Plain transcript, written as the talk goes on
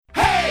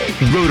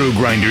Roto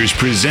Grinders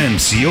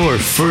presents your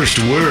first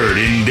word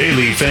in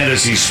daily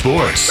fantasy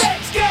sports.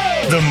 Let's go!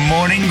 The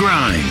Morning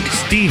Grind.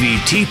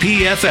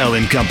 Stevietpfl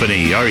and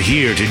Company are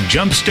here to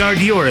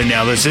jumpstart your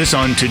analysis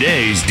on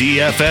today's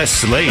DFS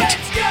slate.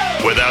 Let's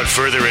go! Without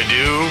further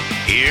ado,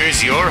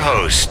 here's your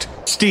host,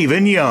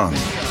 Stephen Young.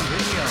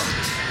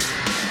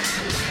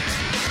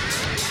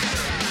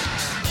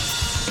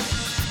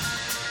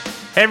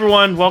 Hey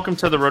everyone, welcome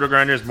to the Roto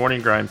Grinders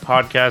Morning Grind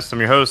podcast. I'm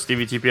your host,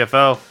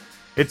 Stevietpfl.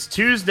 It's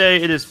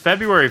Tuesday, it is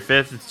February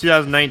 5th, it's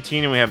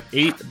 2019, and we have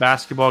 8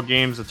 basketball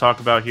games to talk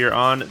about here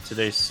on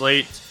today's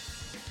slate.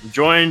 I'm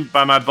joined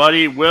by my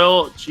buddy,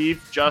 Will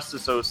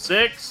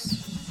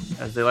Chiefjustice06,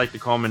 as they like to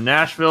call him in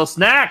Nashville.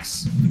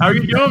 Snacks, how are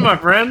you doing, my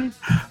friend?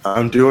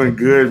 I'm doing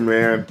good,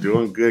 man.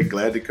 Doing good.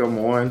 Glad to come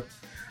on.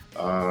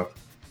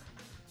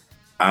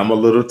 I'm a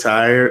little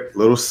tired, a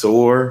little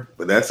sore,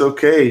 but that's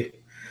okay.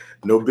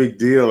 No big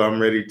deal. I'm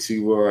ready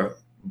to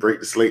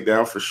break the slate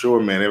down for sure,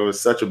 man. It was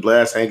such a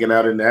blast hanging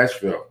out in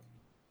Nashville.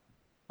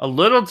 A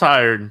little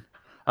tired.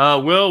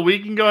 Will, we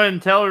can go ahead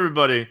and tell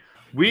everybody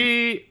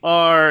we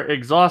are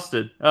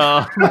exhausted.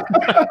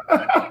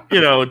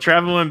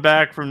 Traveling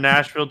back from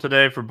Nashville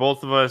today for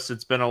both of us,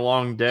 it's been a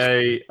long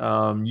day.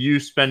 You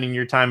spending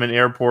your time in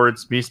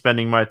airports, me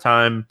spending my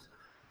time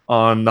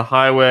on the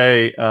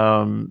highway,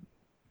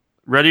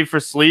 ready for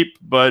sleep,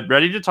 but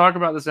ready to talk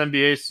about this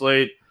NBA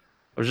slate.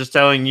 I was just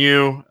telling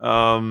you,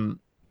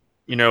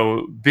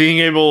 being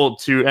able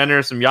to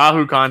enter some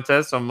Yahoo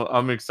contests,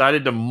 I'm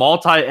excited to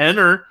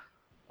multi-enter.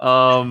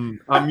 I'm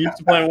used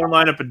to playing one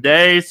lineup a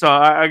day, so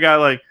I got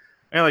like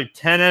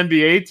 10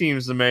 NBA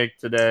teams to make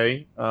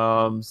today. So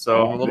I'm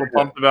a little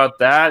pumped about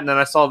that. And then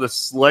I saw the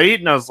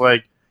slate, and I was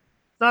like,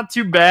 it's not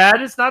too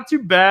bad. It's not too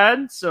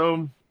bad.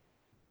 So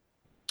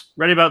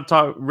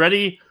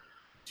ready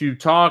to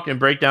talk and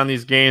break down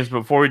these games.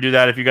 Before we do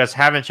that, if you guys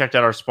haven't checked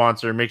out our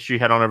sponsor, make sure you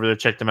head on over there,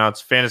 check them out.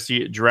 It's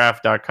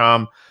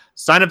FantasyDraft.com.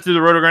 Sign up through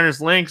the Roto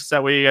Grinders links.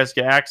 That way you guys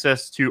get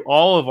access to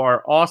all of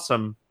our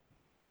awesome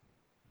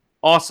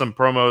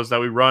promos that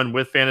we run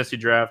with Fantasy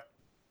Draft.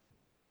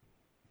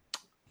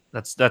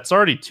 That's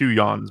already 2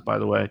 yawns, by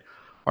the way.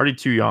 Already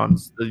 2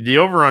 yawns. The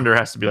over-under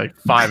has to be like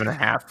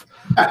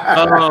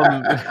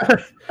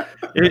 5.5.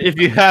 If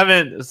you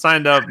haven't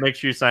signed up, make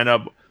sure you sign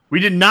up. We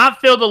did not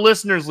fill the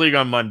Listeners League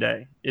on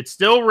Monday. It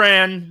still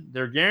ran.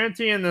 They're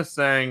guaranteeing this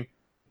thing.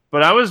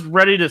 But I was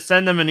ready to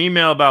send them an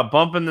email about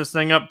bumping this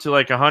thing up to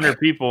like 100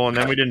 people, and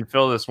then we didn't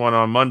fill this one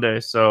on Monday.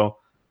 So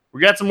we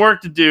got some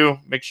work to do.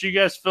 Make sure you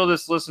guys fill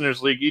this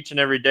Listeners League each and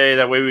every day.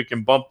 That way we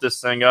can bump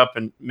this thing up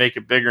and make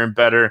it bigger and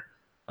better.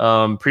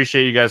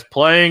 Appreciate you guys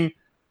playing.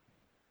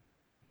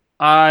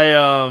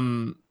 I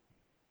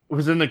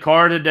was in the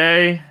car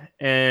today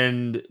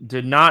and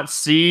did not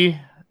see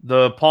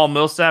the Paul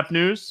Millsap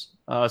news.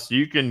 So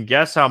you can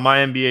guess how my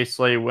NBA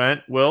slate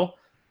went, Will.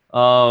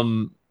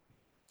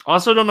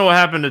 Also don't know what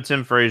happened to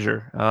Tim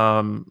Frazier.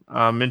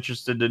 I'm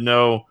interested to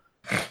know.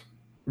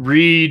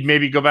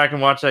 Maybe go back and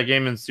watch that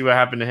game and see what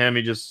happened to him.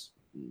 He just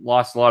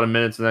lost a lot of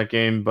minutes in that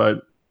game.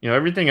 But,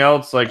 everything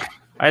else, like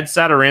I had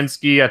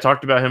Sadaransky. I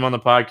talked about him on the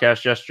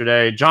podcast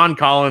yesterday. John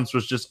Collins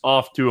was just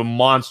off to a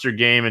monster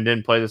game and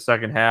didn't play the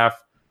second half.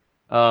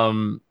 I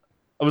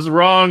was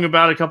wrong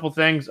about a couple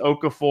things.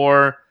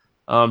 Okafor.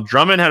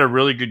 Drummond had a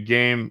really good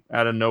game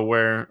out of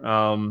nowhere.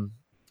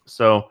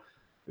 So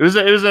it was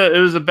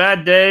a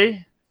bad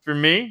day for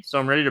me. So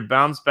I'm ready to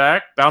bounce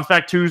back. Bounce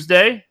back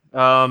Tuesday.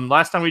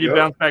 Last time we did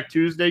Bounce Back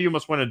Tuesday, you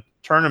almost won a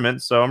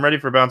tournament. So I'm ready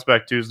for Bounce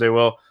Back Tuesday.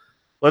 Well,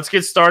 let's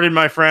get started,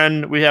 my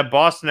friend. We have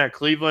Boston at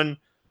Cleveland.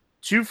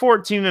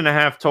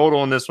 214.5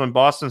 total in this one.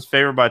 Boston's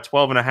favored by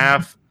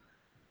 12.5.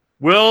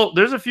 Will,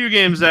 there's a few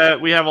games that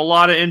we have a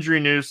lot of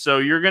injury news, so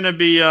you're gonna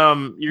be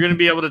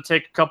able to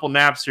take a couple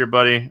naps here,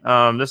 buddy.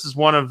 This is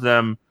one of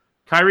them.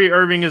 Kyrie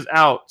Irving is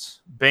out.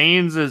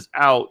 Baines is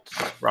out.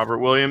 Robert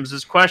Williams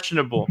is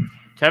questionable.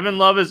 Kevin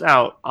Love is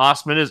out.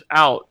 Osman is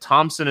out.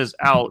 Thompson is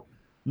out.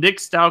 Nick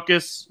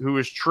Stauskas, who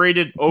was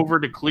traded over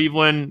to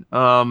Cleveland,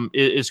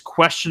 is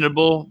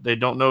questionable. They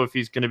don't know if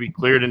he's going to be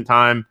cleared in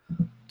time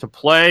to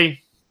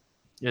play,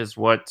 is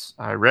what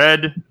I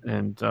read,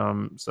 and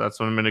so that's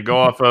what I'm going to go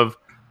off of.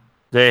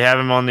 They have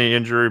him on the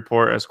injury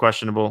report as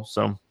questionable,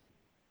 so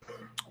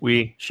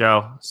we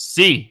shall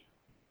see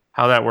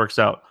how that works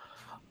out.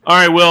 All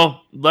right,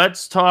 Will,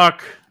 let's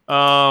talk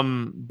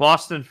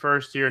Boston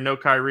first here. No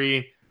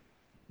Kyrie.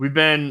 We've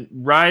been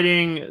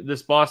riding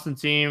this Boston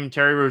team,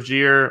 Terry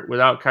Rozier,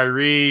 without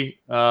Kyrie.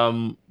 What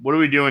are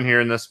we doing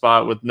here in this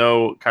spot with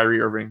no Kyrie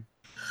Irving?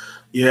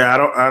 Yeah,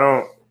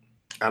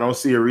 I don't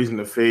see a reason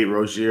to fade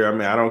Rozier. I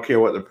mean, I don't care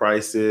what the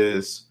price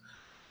is.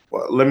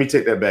 Well, let me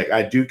take that back.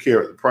 I do care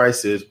what the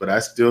price is, but I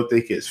still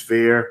think it's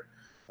fair.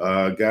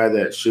 A guy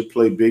that should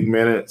play big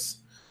minutes.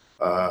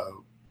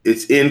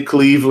 It's in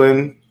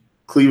Cleveland.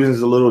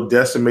 Cleveland's a little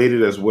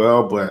decimated as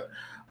well, but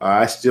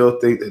I still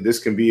think that this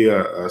can be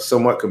a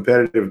somewhat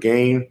competitive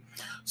game.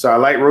 So I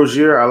like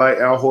Rozier. I like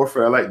Al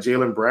Horford. I like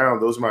Jaylen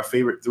Brown. Those are my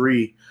favorite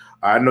 3.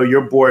 I know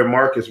your boy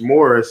Marcus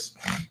Morris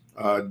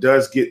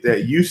does get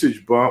that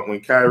usage bump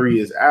when Kyrie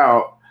is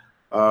out.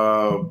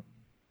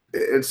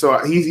 and so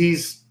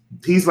he's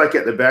like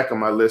at the back of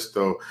my list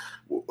though.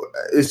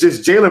 It's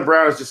just Jaylen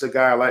Brown is just a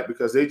guy I like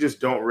because they just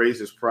don't raise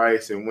his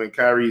price, and when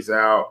Kyrie's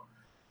out,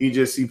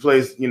 he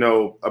plays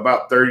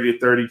about 30 to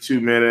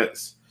 32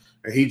 minutes,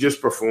 and he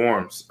just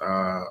performs.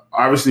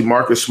 Obviously,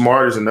 Marcus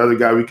Smart is another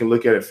guy we can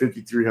look at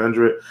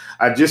 5,300.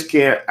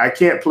 I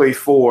can't play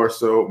four,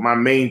 so my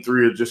main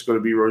three are just going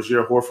to be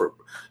Rozier, Horford,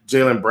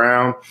 Jaylen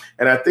Brown,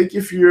 and I think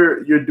if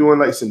you're doing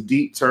like some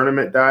deep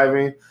tournament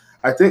diving,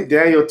 I think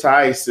Daniel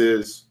Tice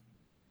is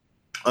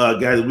a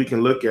guy that we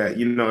can look at.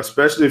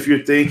 Especially if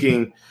you're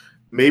thinking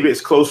maybe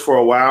it's close for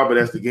a while, but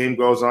as the game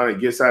goes on, it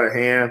gets out of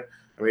hand.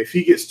 I mean, if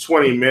he gets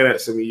 20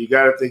 minutes, you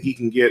got to think he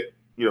can get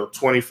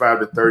 25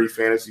 to 30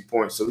 fantasy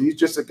points. So he's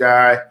just a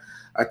guy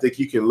I think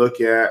you can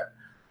look at.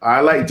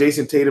 I like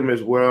Jason Tatum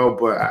as well,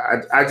 but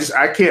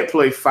I can't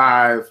play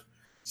five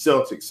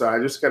Celtics, so I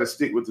just got to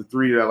stick with the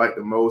three that I like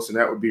the most, and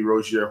that would be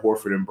Rozier,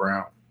 Horford, and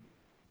Brown.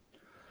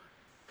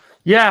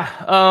 Yeah,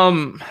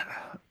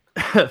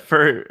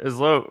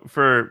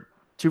 for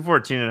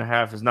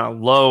 214.5 is not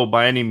low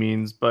by any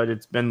means, but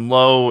it's been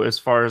low as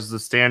far as the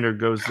standard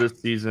goes this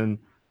season.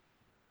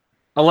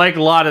 I like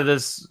a lot of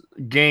this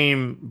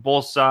game,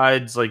 both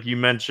sides, like you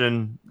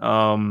mentioned.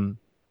 I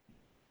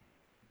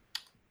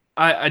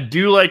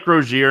do like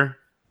Rozier.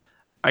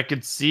 I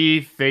could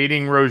see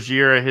fading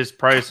Rozier at his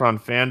price on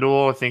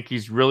FanDuel. I think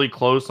he's really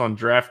close on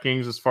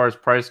DraftKings as far as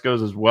price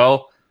goes as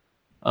well,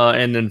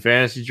 and then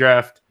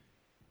FantasyDraft.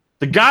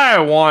 The guy I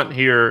want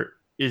here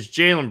is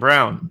Jaylen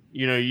Brown.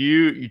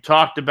 You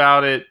talked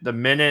about it. The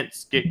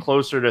minutes get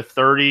closer to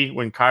 30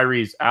 when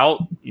Kyrie's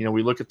out.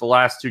 We look at the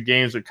last two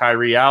games with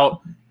Kyrie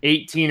out,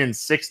 18 and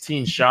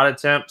 16 shot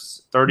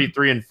attempts,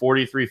 33 and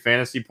 43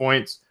 fantasy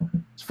points.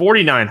 It's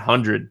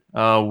 4,900.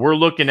 We're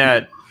looking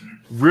at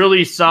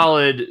really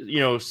solid,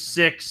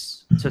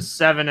 6 to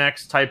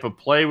 7x type of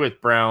play with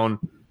Brown.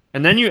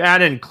 And then you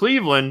add in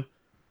Cleveland,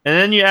 and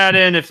then you add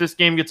in, if this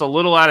game gets a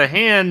little out of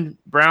hand,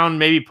 Brown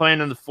maybe playing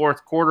in the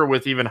fourth quarter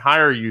with even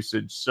higher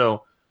usage.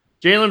 So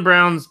Jaylen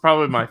Brown's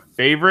probably my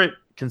favorite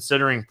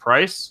considering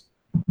price.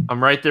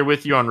 I'm right there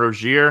with you on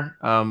Rozier.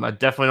 I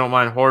definitely don't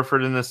mind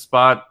Horford in this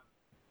spot.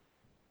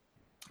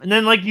 And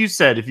then, like you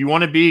said, if you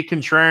want to be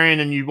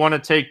contrarian and you want to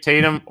take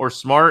Tatum or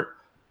Smart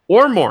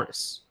or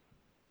Morris,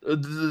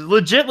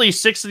 legitly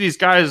 6 of these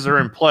guys are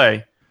in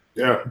play.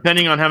 Yeah.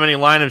 Depending on how many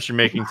lineups you're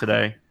making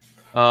today.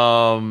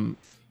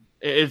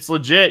 It's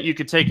legit. You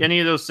could take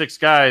any of those 6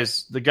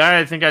 guys. The guy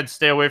I think I'd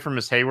stay away from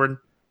is Hayward.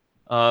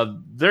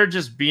 They're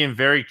just being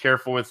very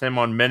careful with him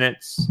on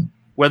minutes,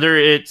 whether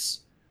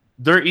it's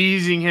they're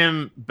easing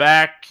him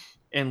back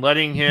and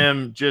letting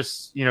him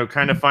just,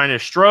 kind of find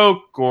his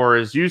stroke or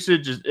his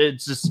usage.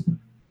 It's just,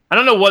 I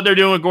don't know what they're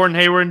doing with Gordon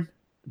Hayward,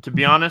 to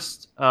be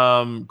honest.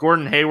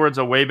 Gordon Hayward's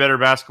a way better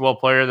basketball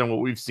player than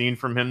what we've seen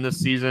from him this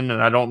season.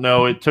 And I don't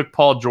know, it took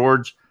Paul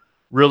George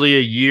really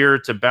a year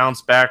to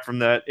bounce back from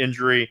that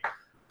injury.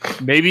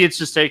 Maybe it's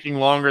just taking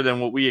longer than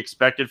what we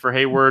expected for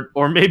Hayward,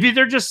 or maybe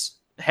they're just,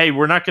 hey,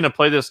 we're not going to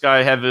play this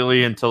guy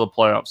heavily until the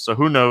playoffs. So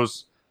who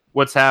knows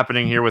what's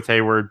happening here with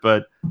Hayward,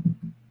 but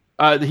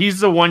he's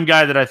the one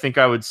guy that I think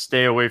I would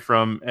stay away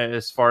from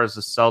as far as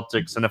the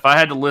Celtics. And if I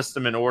had to list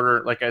them in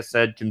order, like I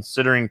said,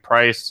 considering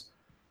price,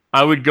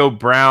 I would go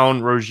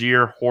Brown,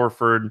 Rozier,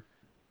 Horford,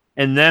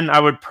 and then I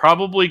would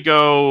probably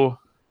go.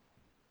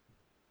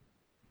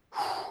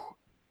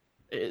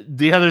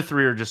 The other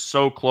three are just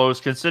so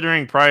close.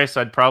 Considering price,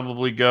 I'd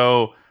probably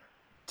go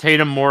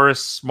Tatum,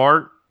 Morris,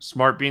 Smart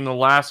being the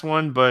last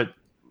one, but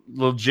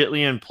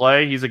legitly in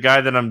play. He's a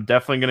guy that I'm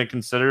definitely going to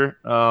consider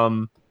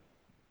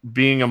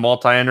being a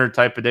multi-enter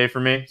type of day for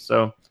me.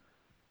 So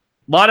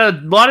a lot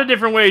of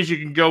different ways you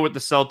can go with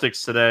the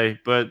Celtics today,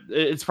 but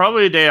it's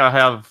probably a day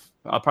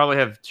I'll probably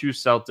have 2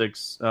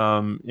 Celtics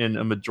in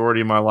a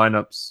majority of my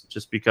lineups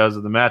just because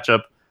of the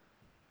matchup.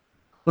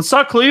 Let's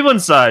talk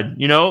Cleveland side.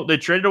 They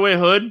traded away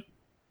Hood.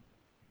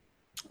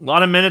 A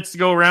lot of minutes to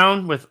go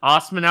around with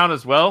Osman out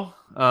as well.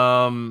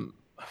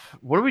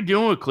 What are we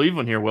doing with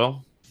Cleveland here,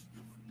 Will?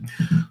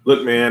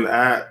 Look, man,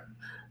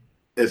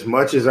 as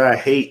much as I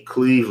hate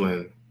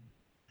Cleveland,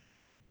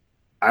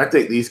 I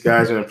think these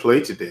guys are going to play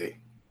today.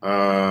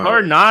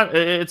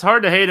 It's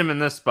hard to hate him in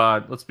this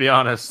spot. Let's be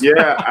honest.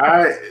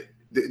 Yeah,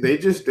 they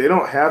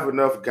don't have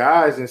enough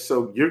guys, and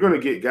so you're going to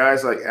get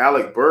guys like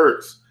Alec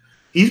Burks.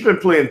 He's been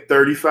playing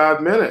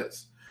 35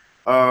 minutes.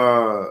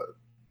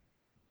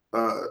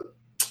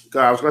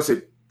 I was going to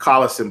say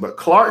Collison, but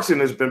Clarkson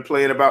has been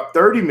playing about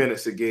 30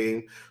 minutes a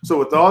game. So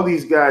with all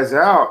these guys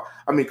out,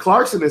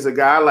 Clarkson is a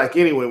guy I like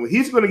anyway. When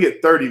he's going to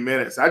get 30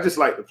 minutes, I just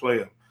like to play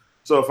him.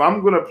 So if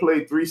I'm going to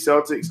play 3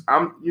 Celtics,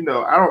 I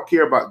don't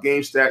care about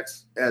game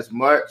stacks as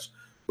much.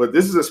 But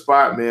this is a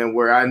spot, man,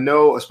 where I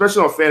know,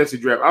 especially on Fantasy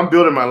Draft, I'm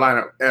building my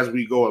lineup as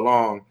we go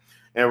along.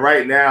 And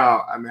right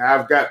now,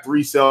 I've got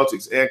 3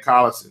 Celtics and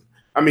Clarkson,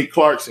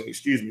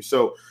 excuse me.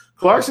 So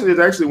Clarkson is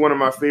actually one of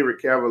my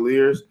favorite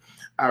Cavaliers.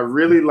 I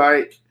really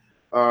like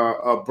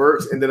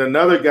Burks. And then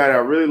another guy that I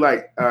really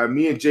like,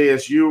 me and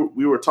JSU,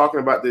 we were talking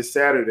about this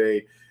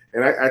Saturday,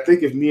 And I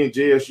think if me and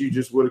JSU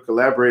just would have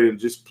collaborated and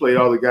just played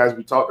all the guys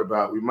we talked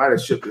about, we might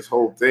have shipped this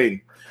whole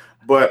thing.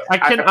 But I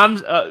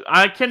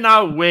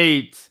cannot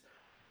wait.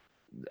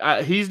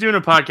 He's doing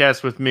a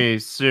podcast with me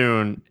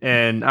soon,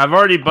 and I've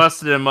already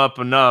busted him up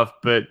enough.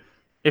 But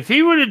if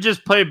he would have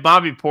just played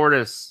Bobby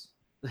Portis,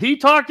 he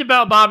talked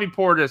about Bobby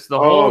Portis the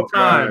whole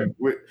time,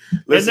 and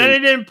then he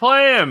didn't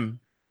play him.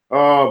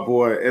 Oh,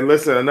 boy. And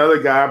listen,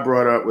 another guy I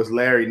brought up was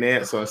Larry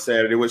Nance on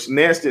Saturday, which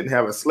Nance didn't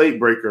have a slate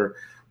breaker.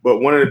 But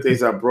one of the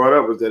things I brought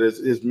up was that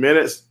his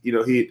minutes,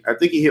 I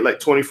think he hit like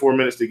 24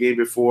 minutes the game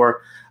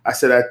before. I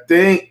said, I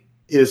think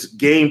his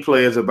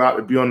gameplay is about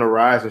to be on the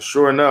rise. And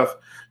sure enough,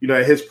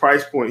 at his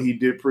price point, he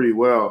did pretty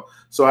well.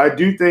 So I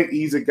do think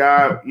he's a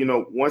guy,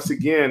 once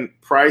again,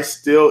 price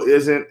still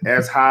isn't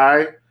as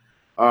high.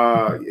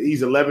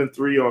 He's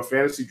 11-3 on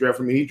FantasyDraft.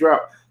 I mean, he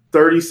dropped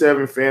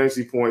 37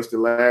 fantasy points the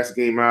last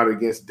game out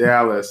against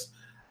Dallas.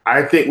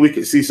 I think we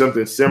could see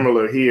something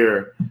similar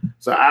here.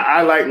 So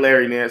I like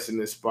Larry Nance in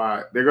this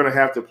spot. They're going to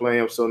have to play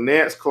him. So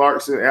Nance,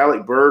 Clarkson,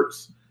 Alec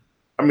Burks.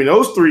 I mean,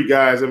 those three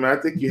guys, I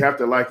think you have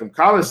to like them.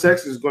 Colin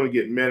Sexton is going to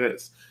get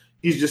minutes.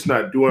 He's just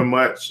not doing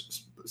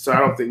much. So I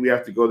don't think we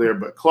have to go there.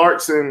 But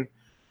Clarkson,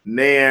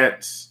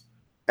 Nance,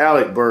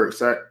 Alec Burks,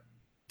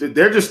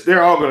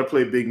 they're all going to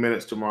play big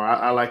minutes tomorrow.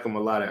 I like them a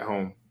lot at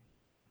home.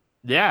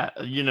 Yeah,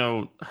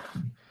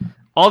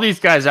 all these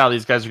guys out,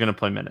 these guys are going to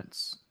play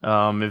minutes.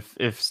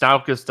 If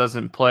Stauskas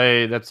doesn't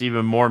play, that's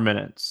even more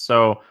minutes.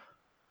 So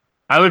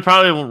I would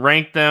probably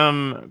rank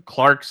them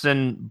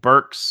Clarkson,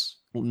 Burks,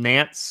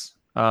 Nance,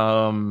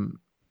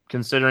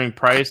 considering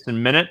price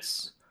and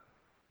minutes.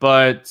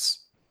 But,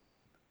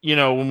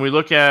 when we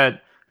look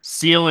at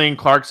ceiling,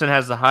 Clarkson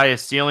has the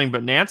highest ceiling,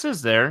 but Nance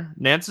is there.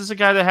 Nance is a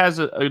guy that has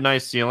a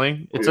nice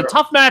ceiling. It's a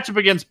tough matchup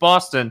against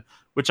Boston,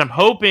 which I'm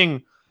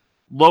hoping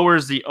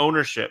lowers the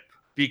ownership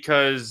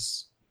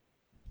because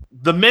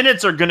the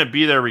minutes are going to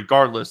be there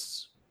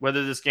regardless,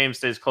 whether this game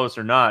stays close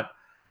or not.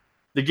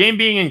 The game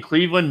being in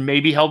Cleveland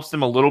maybe helps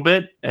them a little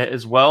bit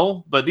as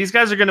well, but these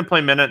guys are going to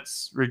play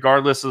minutes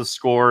regardless of the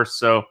score.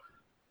 So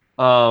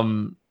a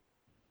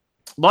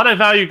lot of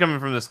value coming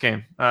from this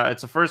game.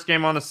 It's the first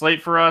game on the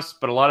slate for us,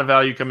 but a lot of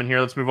value coming here.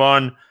 Let's move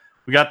on.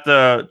 We got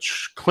the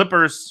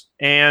Clippers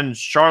and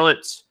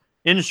Charlotte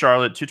in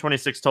Charlotte,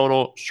 226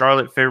 total.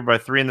 Charlotte favored by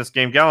 3 in this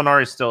game.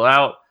 Gallinari's still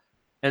out.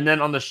 And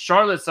then on the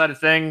Charlotte side of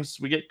things,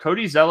 we get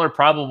Cody Zeller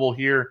probable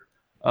here,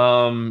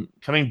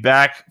 coming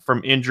back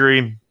from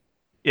injury.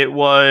 It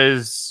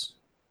was,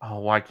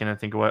 why can't I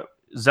think of what?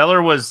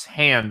 Zeller was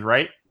hand,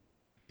 right?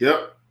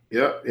 Yep. He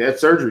had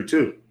surgery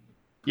too.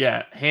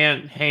 Yeah,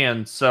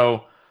 hand.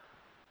 So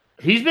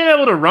he's been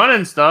able to run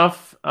and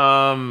stuff.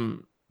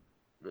 We'll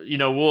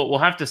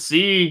have to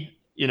see,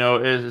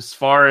 as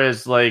far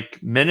as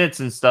like minutes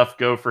and stuff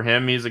go for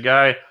him. He's a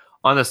guy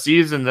on the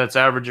season that's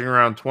averaging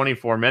around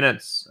 24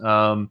 minutes.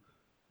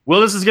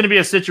 This is going to be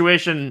a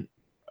situation.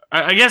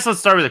 I guess let's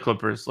start with the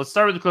Clippers. Let's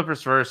start with the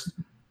Clippers first.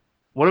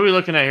 What are we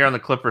looking at here on the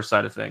Clippers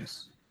side of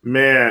things?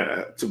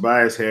 Man,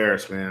 Tobias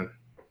Harris, man.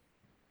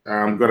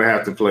 I'm going to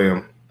have to play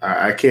him.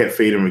 I can't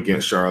fade him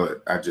against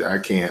Charlotte. I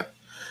can't.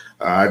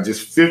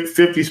 Just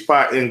 50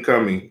 spot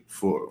incoming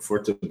for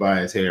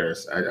Tobias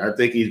Harris. I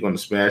think he's going to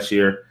smash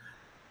here.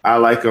 I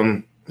like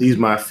him. He's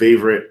my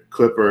favorite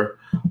Clipper.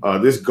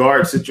 This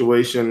guard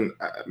situation,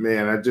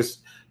 man,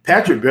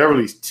 Patrick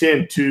Beverly's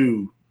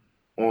 10-2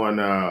 on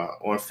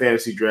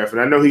FantasyDraft,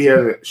 and I know he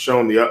hasn't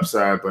shown the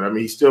upside, but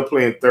he's still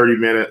playing 30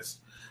 minutes.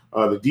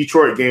 The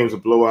Detroit game was a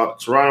blowout.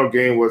 The Toronto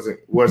game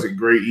wasn't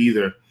great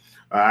either.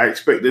 I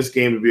expect this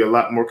game to be a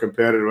lot more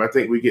competitive. I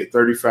think we get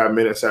 35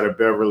 minutes out of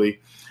Beverly.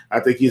 I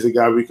think he's a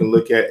guy we can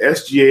look at.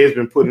 SGA has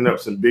been putting up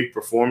some big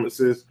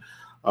performances,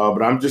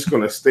 but I'm just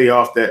going to stay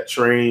off that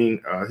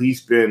train.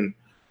 He's been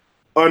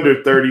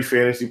under 30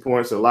 fantasy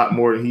points a lot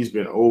more than he's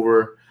been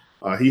over.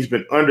 He's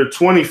been under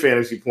 20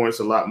 fantasy points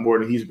a lot more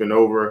than he's been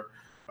over,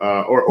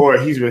 or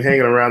he's been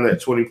hanging around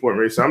that 20-point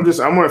range. So I'm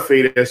going to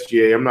fade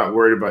SGA. I'm not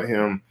worried about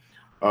him.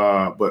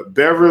 But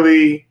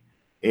Beverly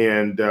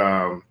and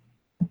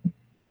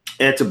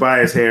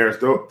Tobias Harris,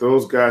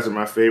 those guys are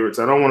my favorites.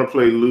 I don't want to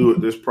play Lou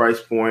at this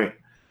price point.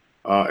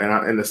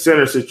 And in the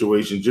center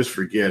situation, just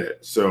forget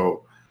it.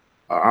 So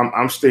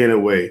I'm staying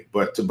away.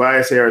 But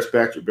Tobias Harris,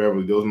 Patrick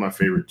Beverly, those are my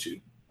favorite two.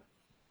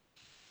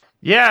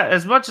 Yeah,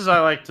 as much as I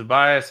like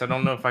Tobias, I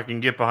don't know if I can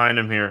get behind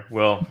him here.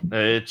 Well,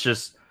 it's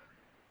just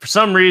for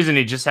some reason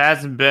he just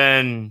hasn't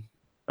been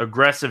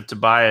aggressive,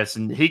 Tobias,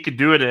 and he could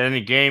do it at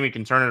any game. He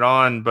can turn it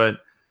on,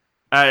 but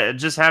I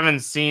just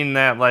haven't seen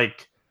that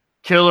like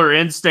killer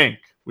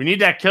instinct. We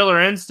need that killer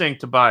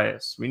instinct,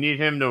 Tobias. We need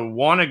him to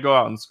want to go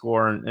out and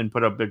score and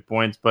put up big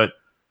points, but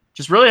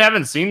just really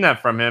haven't seen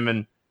that from him.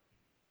 And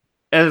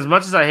as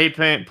much as I hate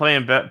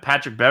playing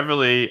Patrick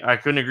Beverly, I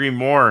couldn't agree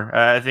more.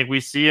 I think we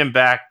see him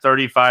back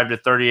 35 to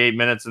 38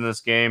 minutes in this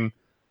game,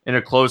 in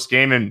a close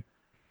game, and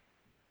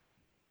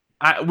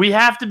we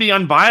have to be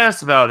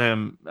unbiased about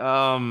him.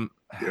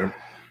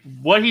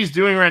 What he's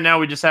doing right now,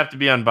 we just have to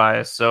be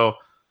unbiased. So,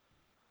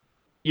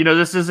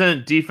 this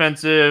isn't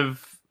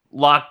defensive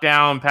lock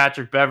down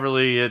Patrick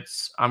Beverley.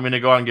 It's I'm going to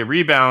go out and get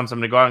rebounds. I'm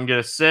going to go out and get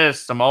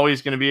assists. I'm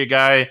always going to be a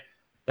guy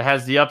that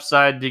has the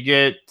upside to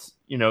get,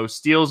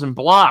 steals and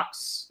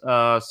blocks.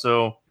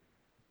 So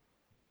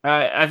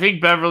I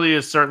think Beverley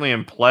is certainly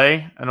in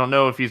play. I don't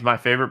know if he's my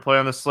favorite play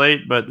on the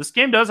slate, but this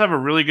game does have a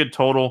really good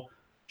total.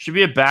 Should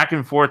be a back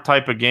and forth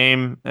type of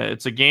game.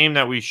 It's a game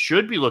that we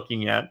should be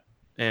looking at,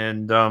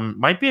 and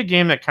might be a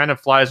game that kind of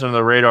flies under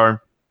the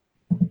radar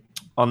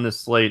on this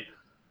slate.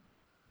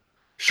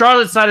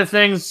 Charlotte side of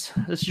things,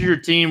 this is your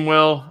team,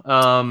 Will.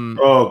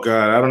 Oh,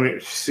 God. I don't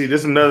even see.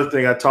 This is another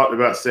thing I talked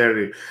about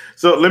Saturday.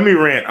 So let me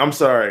rant. I'm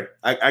sorry.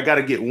 I got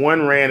to get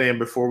one rant in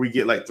before we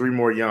get like 3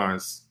 more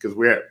yawns because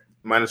we're at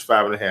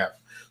 -5.5.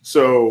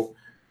 So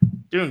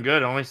doing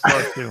good. Only still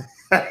at 2.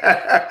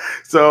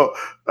 So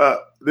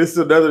this is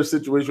another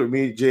situation with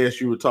me and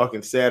JSU were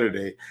talking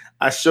Saturday.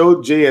 I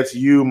showed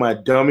JSU my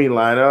dummy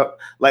lineup,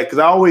 because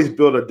I always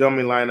build a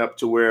dummy lineup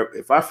to where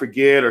if I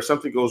forget or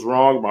something goes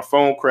wrong, my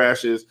phone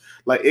crashes,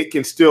 it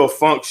can still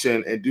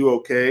function and do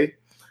okay.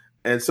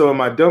 And so in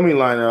my dummy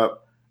lineup,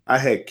 I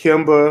had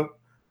Kemba,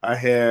 I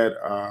had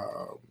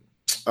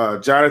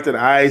Jonathan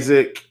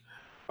Isaac.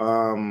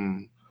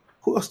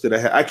 Who else did I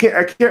have? I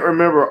can't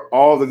remember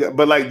all the guys,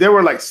 but there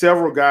were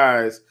several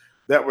guys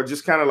that were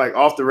just kind of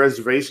off the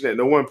reservation that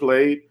no one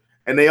played,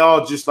 and they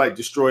all just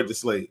destroyed the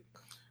slate.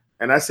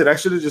 And I said, I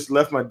should have just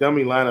left my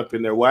dummy lineup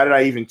in there. Why did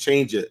I even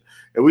change it?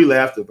 And we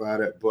laughed about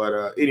it.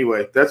 But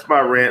anyway, that's my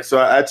rant.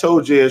 So I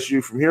told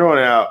JSU from here on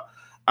out,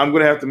 I'm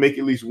going to have to make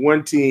at least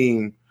one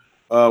team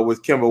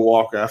with Kemba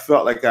Walker. I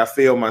felt like I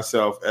failed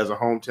myself as a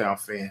hometown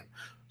fan.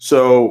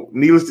 So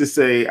needless to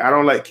say, I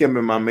don't like Kemba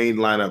in my main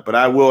lineup, but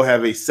I will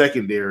have a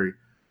secondary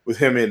with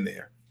him in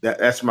there.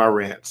 That's my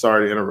rant.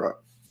 Sorry to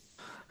interrupt.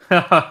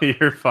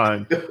 You're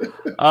fine.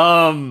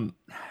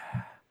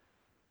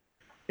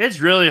 It's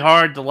really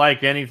hard to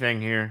like anything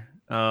here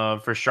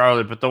for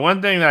Charlotte. But the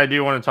one thing that I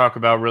do want to talk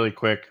about really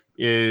quick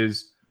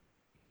is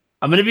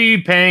I'm going to be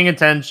paying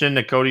attention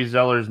to Cody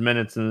Zeller's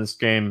minutes in this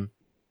game.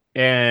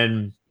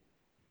 And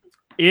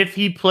if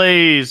he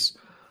plays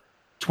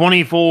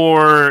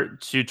 24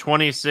 to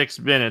 26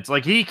 minutes,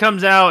 he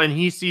comes out and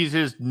he sees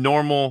his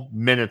normal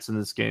minutes in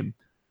this game,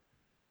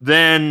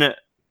 then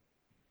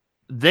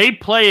they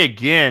play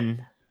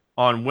again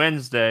on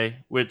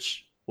Wednesday,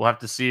 which we'll have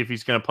to see if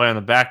he's going to play on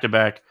the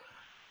back-to-back.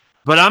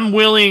 But I'm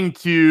willing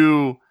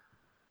to,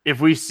 if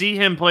we see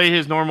him play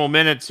his normal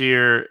minutes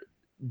here,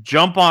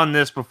 jump on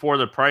this before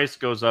the price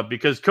goes up,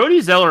 because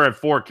Cody Zeller at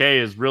 4K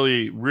is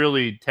really,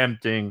 really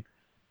tempting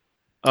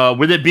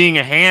with it being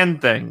a hand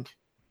thing.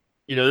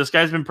 This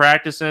guy's been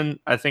practicing,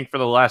 I think, for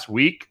the last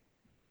week.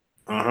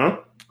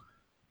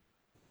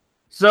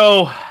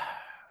 So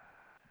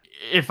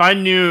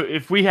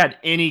if we had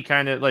any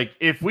kind of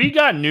if we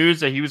got news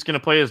that he was going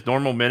to play his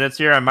normal minutes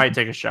here, I might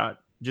take a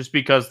shot just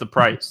because the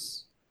price.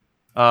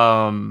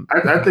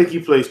 I think he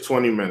plays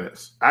 20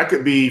 minutes. I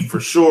could be for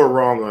sure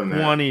wrong on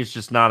that. 20 is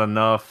just not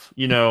enough.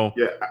 Yeah.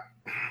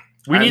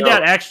 We need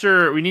that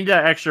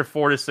extra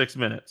 4 to 6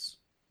 minutes.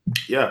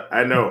 Yeah,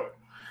 I know.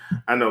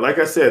 Like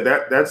I said,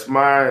 that's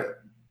my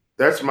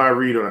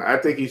read on it. I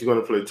think he's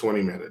going to play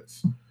 20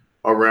 minutes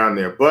around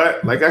there.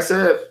 But like I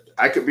said,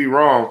 I could be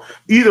wrong.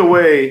 Either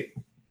way,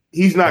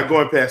 he's not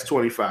going past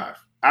 25.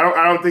 I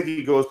don't think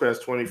he goes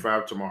past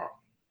 25 tomorrow.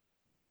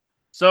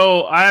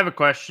 So I have a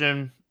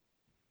question.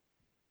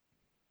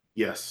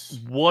 Yes.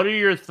 What are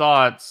your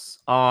thoughts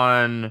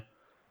on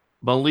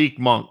Malik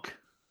Monk?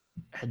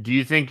 Do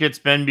you think it's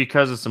been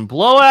because of some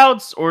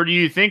blowouts, or do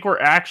you think we're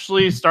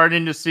actually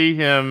starting to see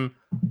him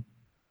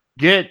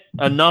get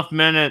enough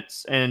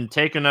minutes and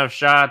take enough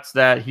shots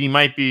that he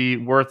might be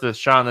worth a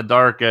shot in the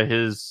dark at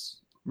his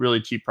really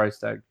cheap price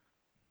tag?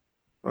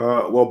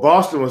 Well,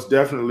 Boston was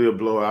definitely a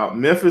blowout.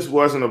 Memphis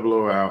wasn't a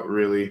blowout,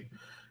 really.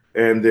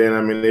 And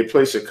then, they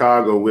played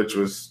Chicago, which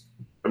was,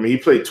 he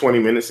played 20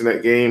 minutes in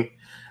that game.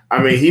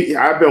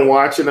 I've been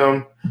watching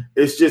him.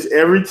 It's just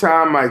every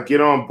time I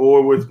get on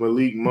board with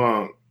Malik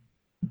Monk,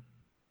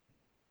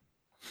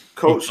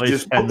 Coach he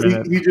just pulls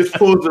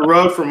the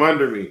rug from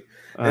under me.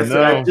 And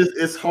so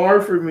it's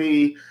hard for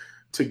me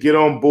to get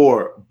on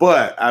board.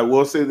 But I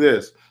will say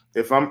this: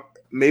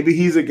 maybe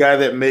he's a guy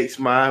that makes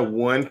my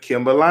one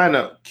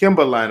Kemba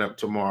lineup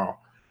tomorrow.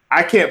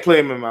 I can't play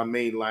him in my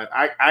main line.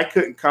 I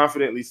couldn't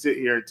confidently sit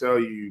here and tell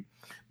you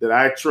that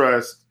I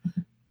trust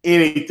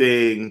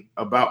anything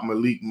about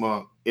Malik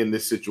Monk in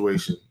this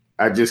situation.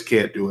 I just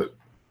can't do it.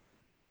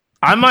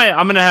 I'm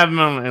going to have him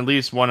on at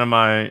least one of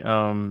my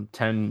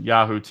 10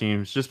 Yahoo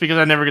teams, just because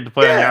I never get to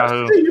play on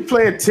Yahoo. You're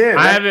playing 10.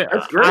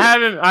 That's great.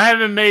 I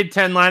haven't made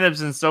 10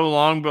 lineups in so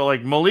long,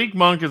 but Malik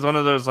Monk is one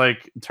of those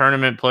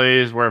tournament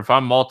plays where if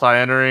I'm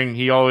multi-entering,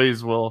 he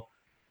always will.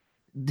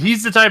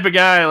 He's the type of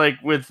guy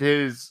with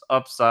his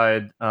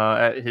upside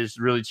at his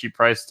really cheap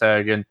price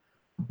tag, and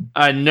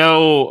I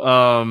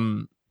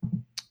know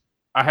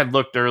I had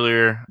looked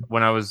earlier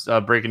when I was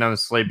breaking down the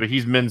slate, but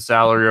he's min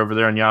salary over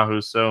there on Yahoo,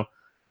 so.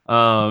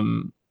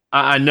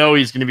 I know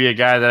he's going to be a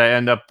guy that I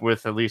end up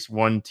with at least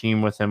one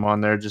team with him on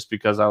there, just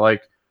because I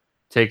like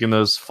taking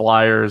those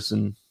flyers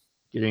and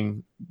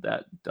getting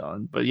that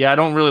done. But yeah, I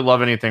don't really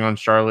love anything on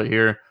Charlotte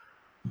here.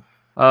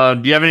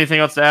 Do you have anything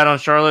else to add on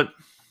Charlotte?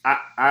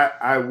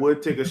 I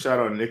would take a shot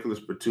on Nicholas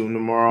Batum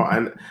tomorrow.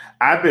 And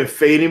I've been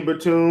fading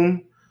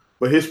Batum,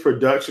 but his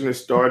production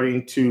is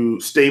starting to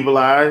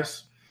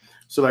stabilize.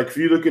 So, like, if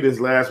you look at his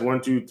last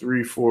 1, 2,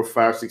 3, 4,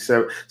 5, 6,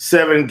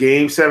 7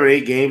 games, 7,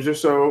 8 games or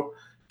so,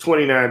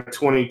 29,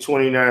 20,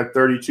 29,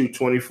 32,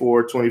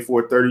 24,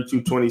 24,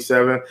 32,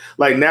 27.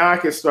 Like, now I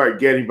can start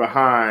getting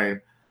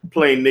behind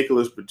playing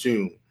Nicholas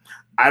Batum.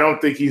 I don't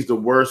think he's the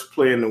worst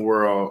player in the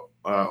world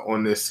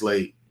on this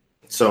slate.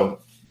 So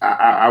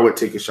I would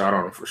take a shot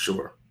on him for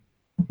sure.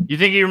 You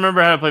think he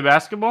remember how to play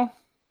basketball?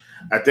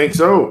 I think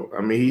so.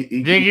 I mean,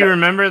 he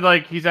remembered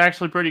like he's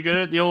actually pretty good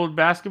at the old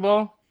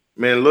basketball?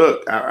 Man,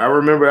 look, I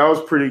remember I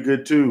was pretty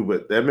good too,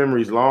 but that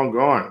memory's long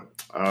gone.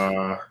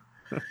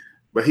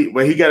 But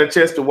he got a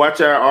chance to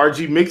watch our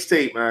RG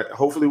mixtape.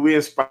 Hopefully we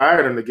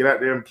inspired him to get out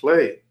there and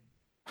play.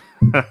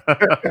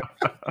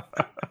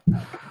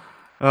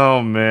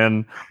 Oh,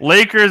 man.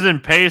 Lakers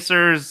and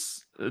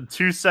Pacers,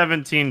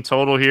 217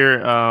 total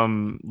here.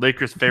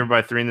 Lakers favored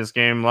by 3 in this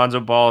game. Lonzo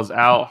Ball is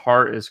out.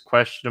 Hart is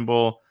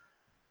questionable.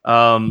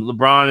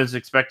 LeBron is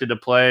expected to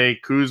play.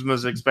 Kuzma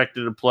is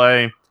expected to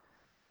play.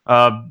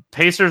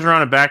 Pacers are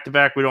on a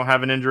back-to-back. We don't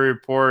have an injury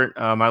report.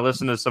 I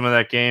listened to some of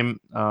that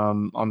game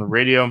on the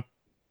radio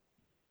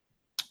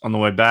on the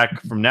way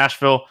back from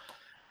Nashville,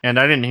 and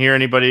I didn't hear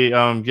anybody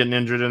getting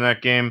injured in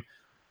that game.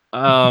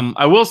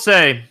 I will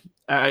say,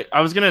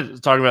 I was going to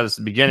talk about this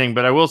at the beginning,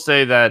 but I will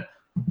say that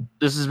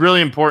this is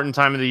really important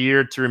time of the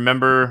year to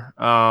remember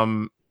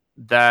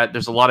that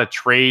there's a lot of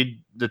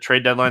the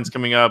trade deadline's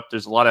coming up.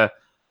 There's a lot of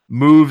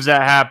moves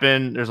that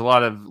happen. There's a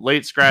lot of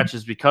late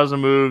scratches because of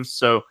moves.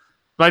 So it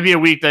might be a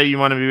week that you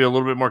want to be a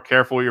little bit more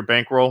careful with your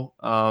bankroll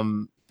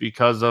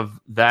because of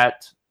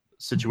that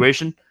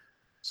situation.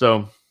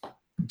 So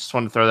just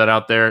want to throw that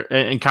out there.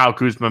 And Kyle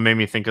Kuzma made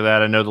me think of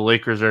that. I know the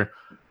Lakers are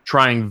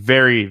trying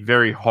very,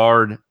 very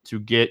hard to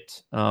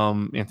get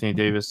Anthony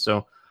Davis.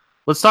 So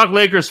let's talk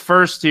Lakers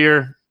first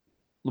here.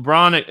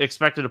 LeBron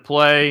expected to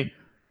play.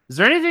 Is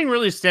there anything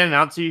really standing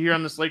out to you here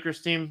on this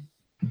Lakers team?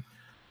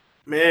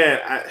 Man,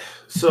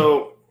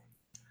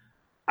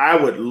 I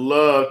would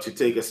love to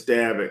take a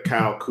stab at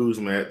Kyle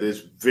Kuzma at this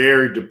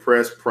very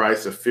depressed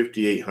price of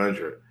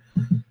 $5,800.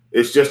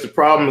 It's just the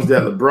problem is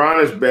that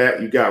LeBron is back.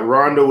 You got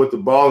Rondo with the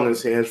ball in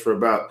his hands for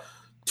about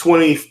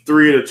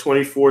 23 to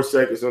 24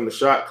 seconds on the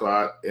shot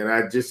clock, and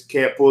I just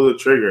can't pull the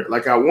trigger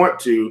like I want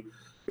to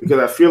because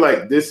I feel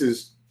like this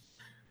is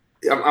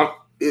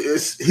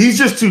he's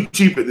just too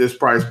cheap at this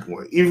price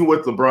point, even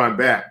with LeBron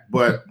back.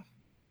 But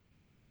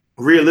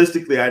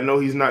realistically, I know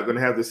he's not going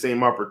to have the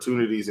same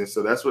opportunities, and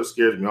so that's what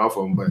scares me off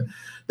of him. But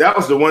that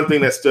was the one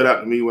thing that stood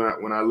out to me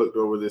when I looked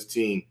over this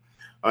team.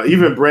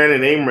 Even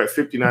Brandon Ingram at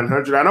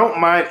 $5,900. I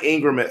don't mind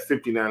Ingram at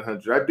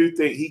 $5,900. I do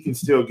think he can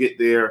still get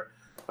there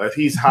if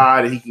he's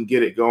hot and he can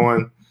get it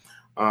going.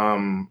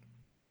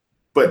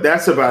 But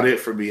that's about it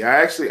for me.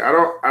 I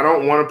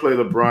don't want to play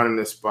LeBron in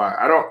this spot.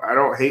 I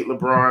don't hate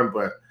LeBron,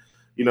 but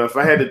if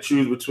I had to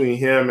choose between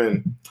him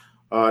and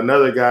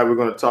another guy we're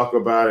going to talk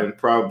about in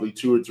probably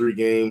 2 or 3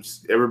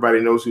 games,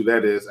 everybody knows who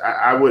that is.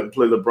 I wouldn't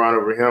play LeBron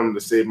over him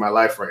to save my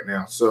life right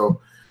now.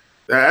 So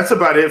that's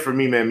about it for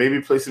me, man.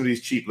 Maybe play some of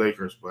these cheap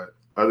Lakers, but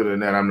other than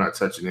that, I'm not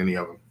touching any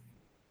of them.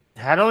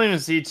 I don't even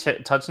see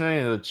touching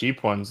any of the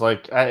cheap ones.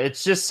 Like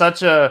it's just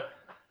such a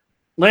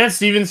Lance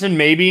Stevenson,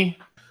 maybe.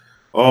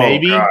 Oh,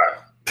 maybe. God.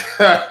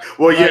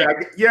 Well,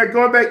 like, yeah.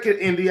 Going back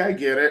to Indy, I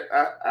get it.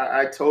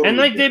 I totally. And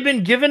like they've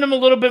been giving him a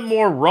little bit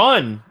more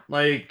run.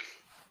 Like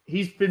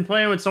he's been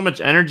playing with so much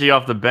energy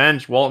off the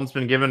bench. Walton's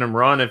been giving him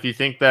run. If you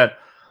think that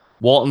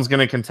Walton's going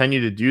to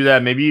continue to do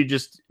that, maybe you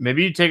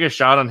take a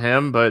shot on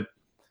him. But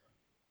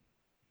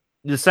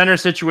the center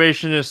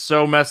situation is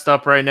so messed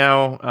up right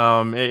now.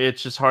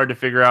 It's just hard to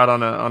figure out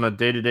on a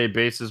day-to-day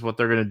basis what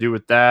they're going to do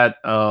with that.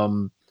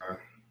 Rondo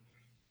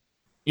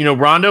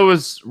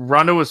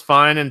was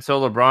fine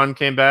until LeBron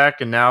came back,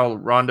 and now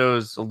Rondo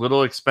is a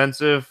little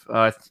expensive.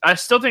 I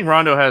still think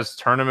Rondo has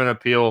tournament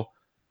appeal.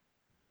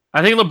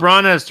 I think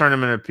LeBron has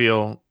tournament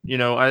appeal.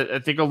 I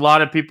think a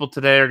lot of people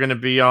today are going to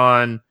be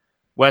on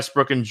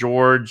Westbrook and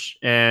George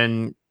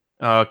and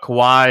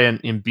Kawhi and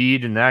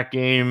Embiid in that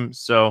game.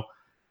 So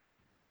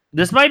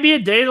this might be a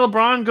day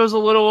LeBron goes a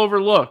little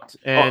overlooked.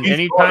 And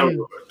anytime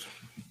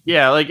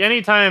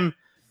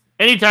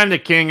the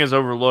king is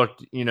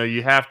overlooked,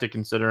 you have to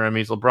consider him.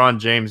 He's LeBron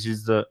James.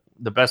 He's the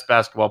best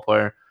basketball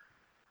player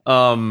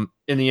in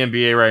the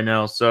NBA right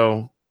now.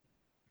 So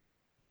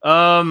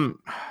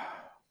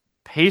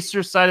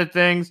Pacers side of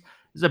things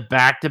is a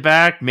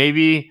back-to-back.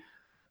 Maybe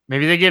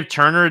they give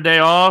Turner a day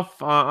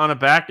off on a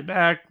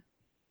back-to-back.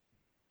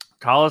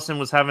 Collison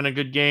was having a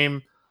good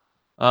game.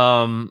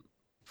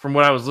 From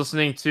what I was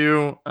listening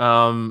to,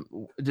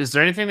 is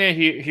there anything that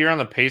hear on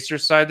the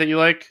Pacers side that you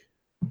like?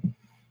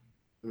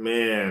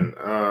 Man,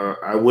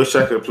 I wish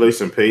I could play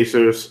some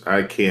Pacers.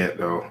 I can't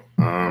though.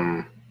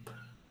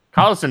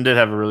 Collison did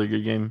have a really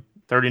good game.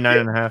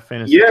 39.5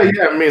 fantasy.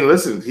 Yeah. I mean,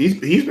 listen,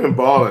 he's been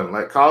balling.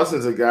 Like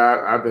Collison's a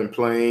guy I've been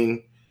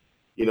playing,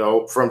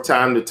 from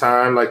time to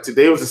time. Like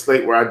today was a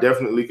slate where I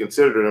definitely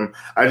considered him.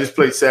 I just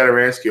played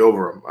Saturansky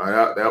over him.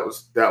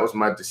 That was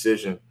my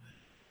decision.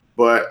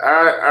 But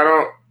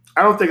I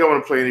don't think I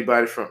want to play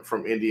anybody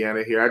from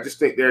Indiana here. I just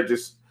think they're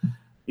just,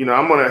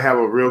 I'm going to have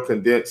a real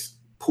condensed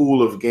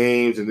pool of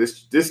games, and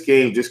this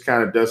game just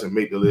kind of doesn't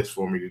make the list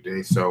for me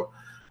today. So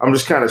I'm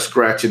just kind of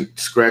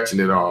scratching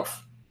it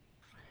off.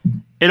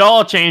 It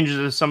all changes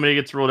if somebody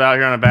gets ruled out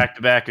here on a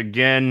back-to-back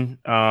again.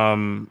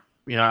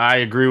 I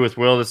agree with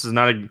Will. This is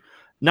not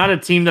a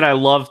team that I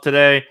love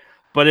today.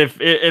 But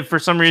if for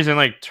some reason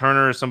like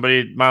Turner or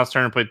somebody, Miles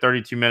Turner played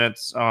 32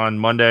 minutes on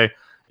Monday,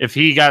 if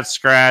he got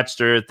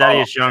scratched, or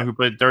Thaddeus Young, who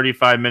played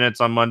 35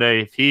 minutes on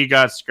Monday, if he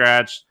got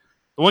scratched,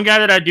 the one guy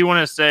that I do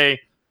want to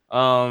say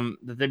that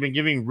they've been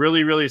giving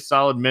really, really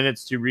solid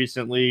minutes to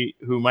recently,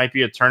 who might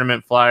be a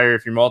tournament flyer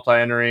if you're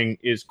multi-entering,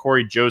 is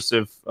Corey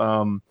Joseph.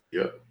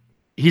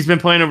 He's been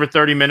playing over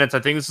 30 minutes. I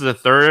think this is the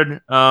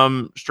third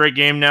straight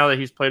game now that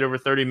he's played over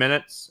 30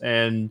 minutes,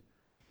 and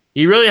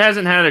he really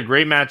hasn't had a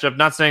great matchup.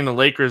 Not saying the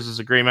Lakers is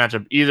a great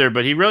matchup either,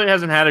 but he really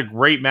hasn't had a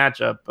great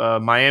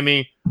matchup.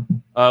 Miami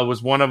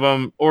was one of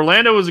them.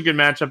 Orlando was a good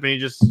matchup,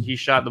 and he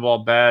shot the ball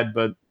bad,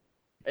 but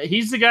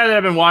he's the guy that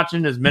I've been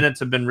watching. His minutes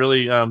have been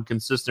really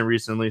consistent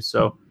recently,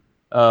 so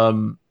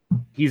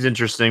he's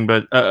interesting.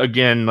 But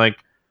again, like,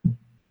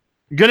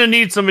 gonna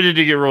need somebody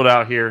to get ruled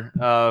out here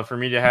for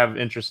me to have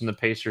interest in the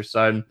Pacers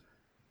side.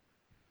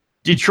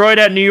 Detroit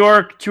at New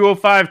York,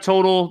 205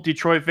 total.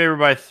 Detroit favored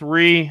by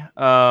 3.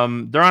 They're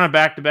on a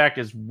back-to-back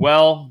as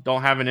well.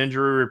 Don't have an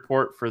injury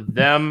report for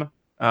them.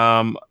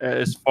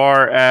 As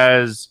far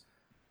as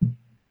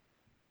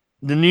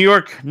the New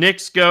York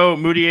Knicks go,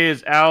 Moutier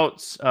is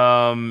out.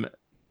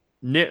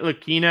 Nick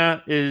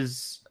Lakina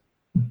is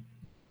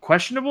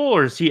questionable,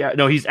 or is he?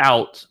 No, he's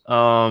out.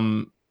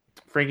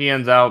 Frankie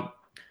N's out.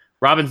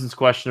 Robinson's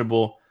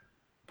questionable.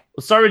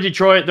 Let's start with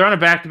Detroit. They're on a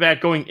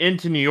back-to-back going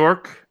into New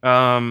York.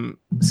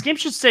 This game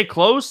should stay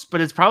close,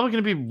 but it's probably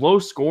going to be low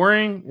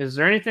scoring. Is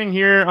there anything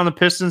here on the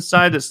Pistons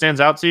side that stands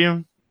out to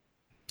you?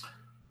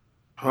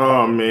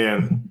 Oh,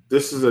 man.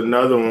 This is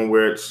another one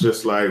where it's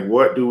just like,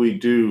 what do we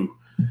do?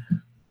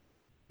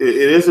 It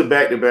is a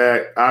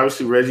back-to-back.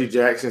 Obviously, Reggie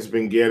Jackson's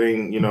been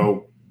getting,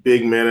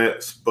 big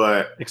minutes,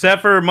 but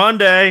except for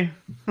Monday.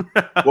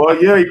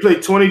 Well, yeah, he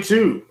played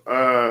 22.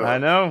 I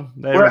know,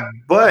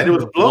 but it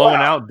was blowing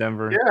out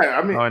Denver. Yeah,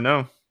 I mean, I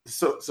know.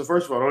 So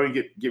first of all, don't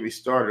even get me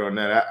started on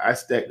that. I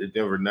stacked the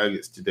Denver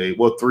Nuggets today.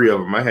 Well, 3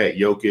 of them. I had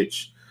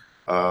Jokic,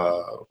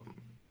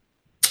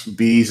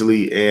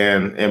 Beasley,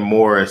 and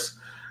Morris.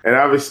 And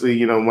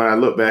obviously, when I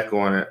look back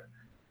on it,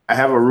 I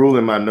have a rule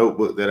in my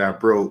notebook that I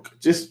broke.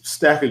 Just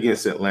stack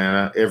against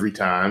Atlanta every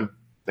time,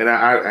 and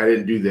I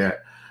didn't do that.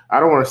 I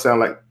don't want to sound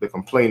like the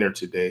complainer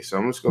today, so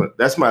I'm just going to –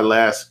 that's my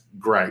last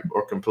gripe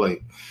or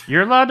complaint.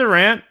 You're allowed to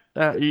rant.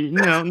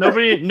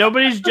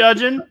 Nobody's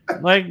judging.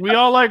 Like, we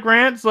all like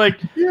rants. Like,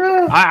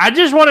 yeah. I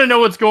just want to know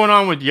what's going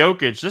on with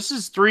Jokic. This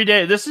is 3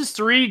 days. This is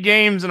 3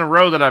 games in a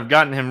row that I've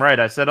gotten him right.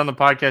 I said on the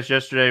podcast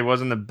yesterday it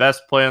wasn't the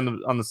best play on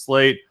the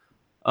slate.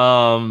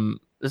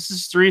 This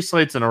is 3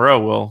 slates in a row,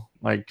 Will.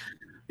 Like,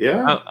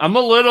 yeah, I'm a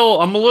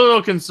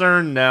little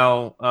concerned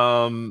now.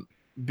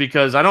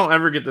 Because I don't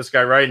ever get this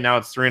guy right. Now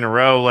it's 3 in a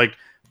row. Like,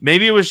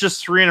 maybe it was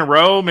just 3 in a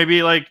row.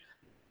 Maybe like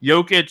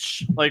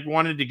Jokic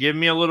wanted to give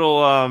me a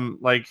little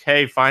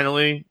hey,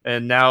 finally,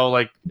 and now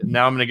I'm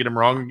gonna get him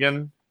wrong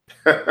again.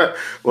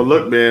 Well,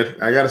 look, man,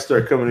 I got to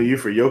start coming to you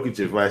for Jokic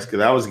advice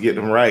because I was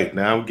getting him right.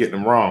 Now I'm getting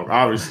him wrong,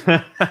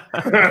 obviously.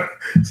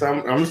 So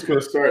I'm just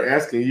gonna start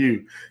asking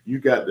you. You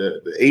got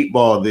the 8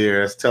 ball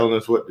there that's telling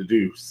us what to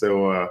do.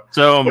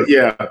 But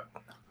yeah.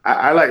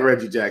 I like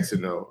Reggie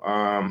Jackson, though.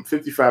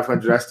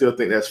 5,500, I still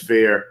think that's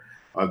fair.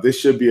 This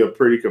should be a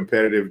pretty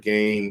competitive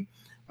game.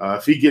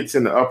 If he gets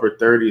in the upper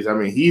 30s, I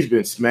mean, he's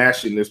been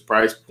smashing this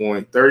price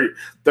point.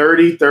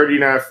 30,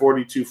 39,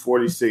 42,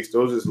 46.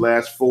 Those are his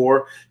last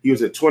 4. He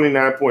was at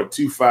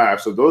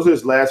 29.25. So those are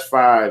his last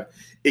 5,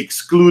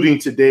 excluding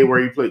today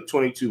where he played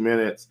 22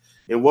 minutes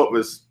in what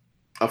was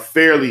a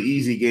fairly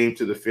easy game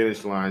to the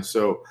finish line.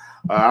 So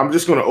I'm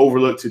just going to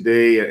overlook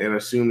today and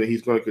assume that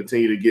he's going to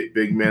continue to get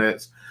big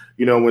minutes.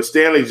 When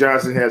Stanley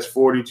Johnson has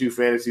 42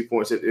 fantasy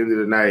points at the end of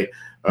the night,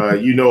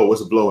 it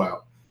was a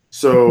blowout.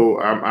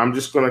 So I'm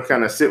just going to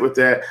kind of sit with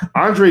that.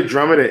 Andre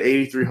Drummond at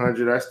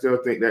 8,300, I still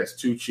think that's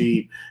too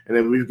cheap. And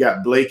then we've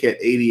got Blake at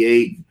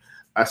 88.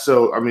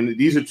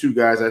 These are 2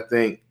 guys I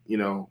think, I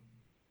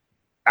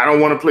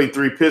don't want to play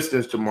 3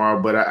 Pistons tomorrow,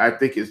 but I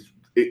think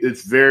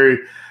it's very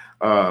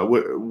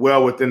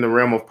well within the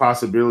realm of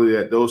possibility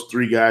that those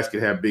 3 guys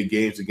could have big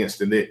games against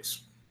the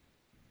Knicks.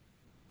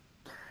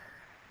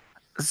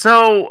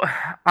 So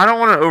I don't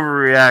want to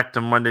overreact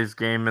to Monday's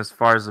game as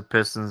far as the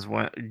Pistons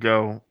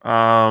go.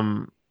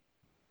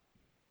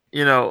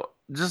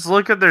 Just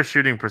look at their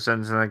shooting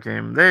percentage in that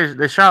game.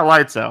 They shot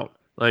lights out.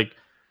 Like,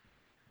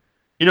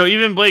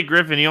 even Blake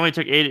Griffin, he only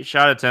took 8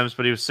 shot attempts,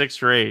 but he was 6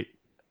 for 8.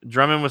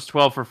 Drummond was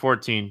 12 for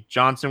 14.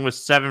 Johnson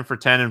was 7 for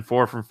 10 and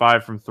 4 from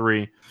 5 from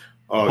 3.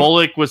 Oh,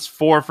 Bullock was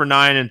 4 for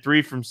 9 and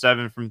 3 from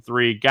 7 from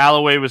 3.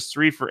 Galloway was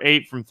 3 for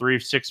 8 from 3,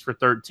 6 for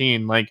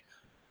 13. Like,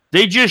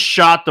 they just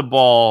shot the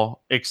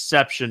ball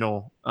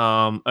exceptional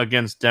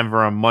against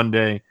Denver on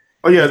Monday.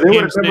 Oh, yeah, they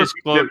would have never stays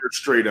beat close. Denver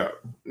straight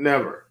up.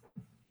 Never.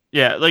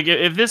 Yeah, like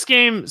if this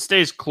game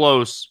stays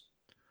close,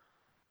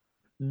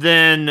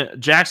 then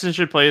Jackson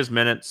should play his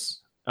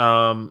minutes.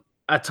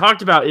 I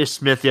talked about Ish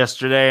Smith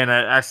yesterday, and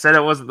I said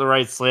it wasn't the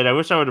right slate. I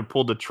wish I would have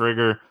pulled the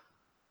trigger.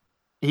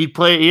 He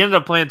ended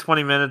up playing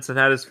 20 minutes and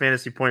had his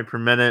fantasy point per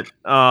minute.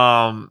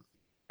 And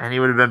he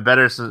would have been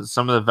better since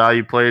some of the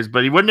value plays,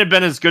 but he wouldn't have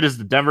been as good as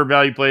the Denver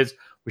value plays.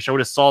 Wish I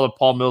would have saw the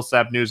Paul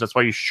Millsap news. That's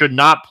why you should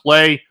not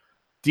play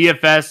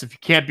DFS if you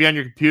can't be on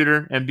your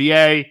computer.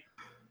 NBA.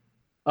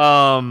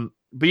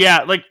 But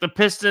yeah, like the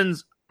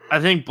Pistons, I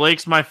think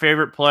Blake's my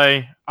favorite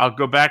play. I'll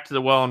go back to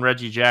the well and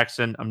Reggie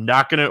Jackson. I'm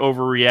not going to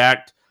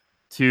overreact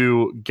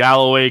to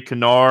Galloway,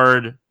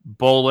 Kennard,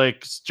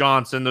 Bullock,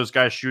 Johnson, those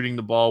guys shooting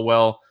the ball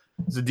well.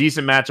 It's a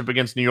decent matchup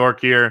against New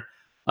York here.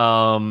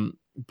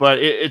 But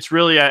it's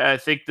really, I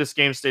think this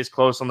game stays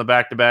close on the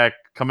back-to-back,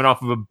 coming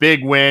off of a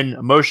big win,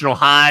 emotional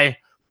high,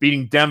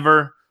 beating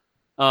Denver.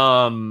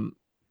 And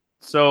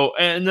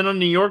then on the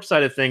New York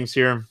side of things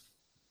here,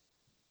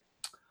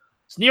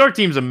 this New York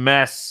team's a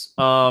mess.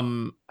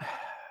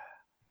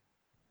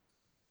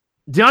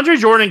 DeAndre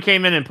Jordan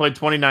came in and played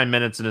 29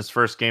 minutes in his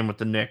first game with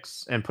the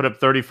Knicks and put up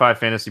 35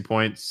 fantasy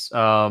points.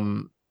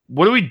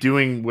 What are we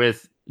doing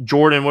with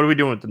Jordan? What are we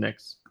doing with the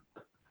Knicks?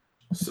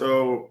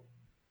 So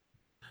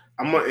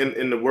I'm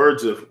in the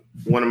words of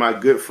one of my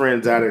good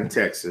friends out in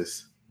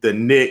Texas, the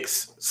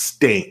Knicks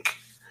stink.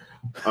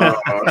 And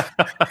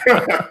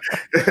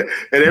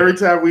every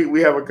time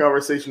we have a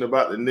conversation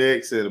about the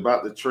Knicks and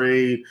about the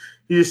trade,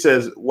 he just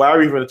says, why are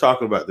we even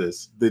talking about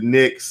this? The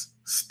Knicks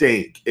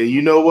stink. And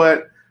you know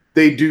what?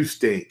 They do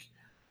stink.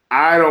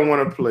 I don't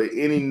want to play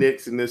any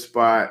Knicks in this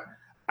spot.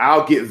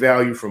 I'll get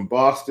value from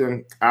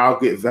Boston. I'll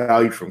get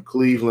value from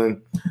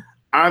Cleveland.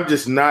 I'm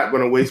just not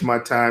going to waste my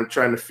time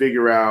trying to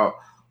figure out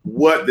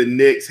what the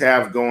Knicks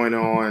have going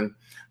on.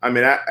 I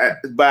mean,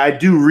 but I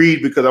do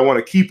read because I want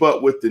to keep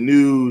up with the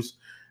news.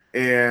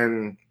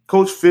 And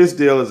Coach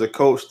Fizdale is a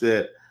coach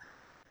that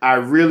I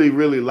really,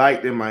 really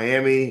liked in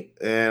Miami.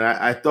 And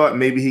I thought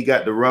maybe he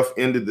got the rough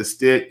end of the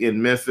stick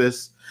in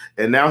Memphis.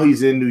 And now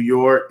he's in New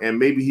York, and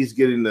maybe he's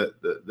getting the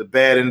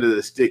bad end of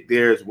the stick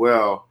there as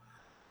well.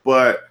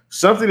 But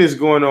something is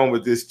going on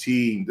with this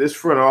team. This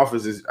front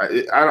office is I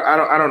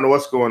don't know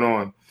what's going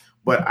on.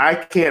 But I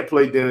can't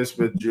play Dennis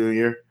Smith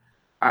Jr.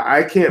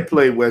 I can't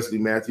play Wesley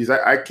Matthews.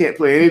 I can't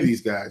play any of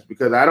these guys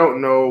because I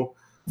don't know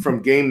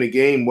from game to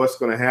game what's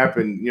going to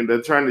happen. You know,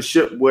 they're trying to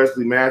ship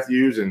Wesley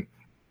Matthews, and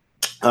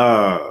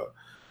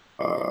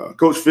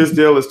Coach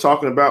Fizdale is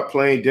talking about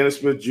playing Dennis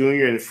Smith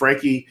Jr. and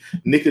Frankie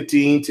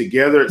Nicotine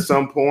together at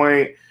some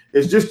point.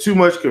 It's just too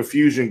much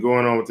confusion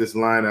going on with this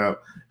lineup.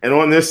 And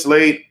on this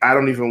slate, I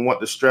don't even want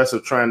the stress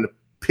of trying to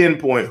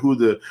pinpoint who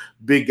the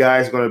big guy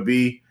is going to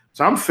be.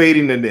 So I'm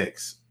fading the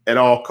Knicks at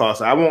all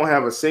costs. I won't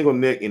have a single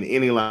Knick in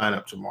any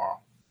lineup tomorrow.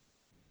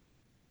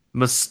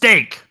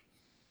 Mistake.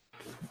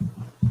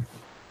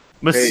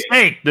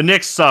 Hey. The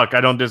Knicks suck.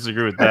 I don't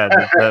disagree with that.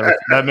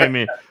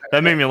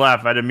 that made me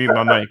laugh. I didn't mute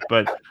my mic,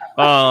 but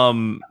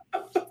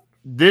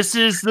this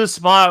is the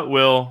spot,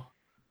 Will,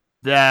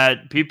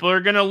 that people are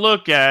going to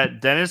look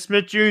at. Dennis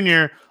Smith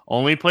Jr.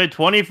 only played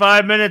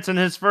 25 minutes in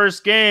his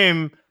first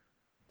game.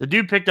 The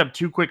dude picked up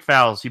 2 quick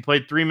fouls. He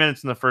played 3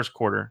 minutes in the first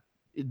quarter.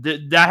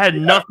 That had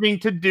nothing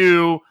to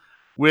do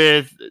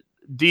with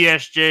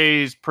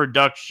DSJ's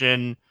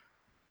production.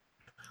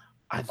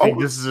 I think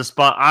this is a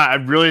spot. I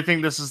really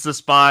think this is the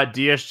spot.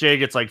 DSJ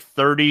gets like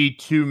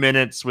 32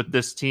 minutes with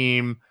this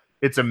team.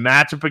 It's a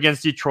matchup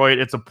against Detroit.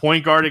 It's a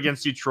point guard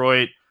against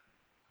Detroit.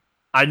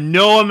 I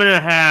know I'm going to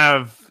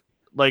have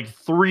like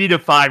 3 to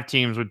 5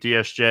 teams with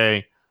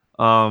DSJ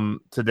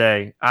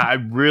today. I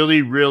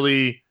really,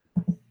 really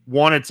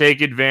want to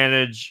take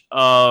advantage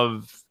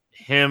of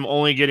him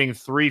only getting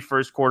 3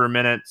 first quarter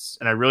minutes,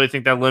 and I really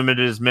think that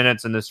limited his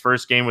minutes in this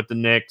first game with the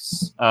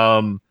Knicks.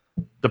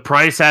 The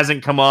price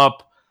hasn't come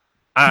up.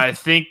 I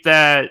think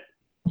that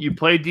you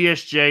play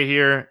DSJ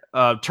here.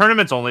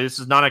 Tournaments only. This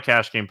is not a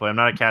cash game play. I'm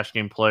not a cash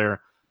game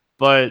player,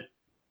 but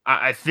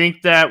I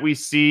think that we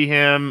see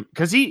him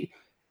because he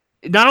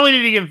not only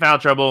did he get in foul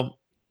trouble,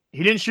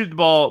 he didn't shoot the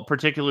ball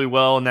particularly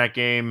well in that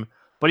game,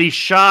 but he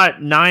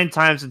shot 9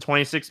 times in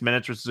 26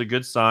 minutes, which is a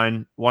good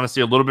sign. Want to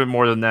see a little bit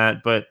more than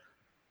that, but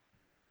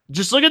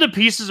just look at the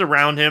pieces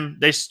around him.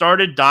 They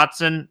started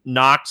Dotson,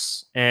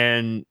 Knox,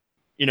 and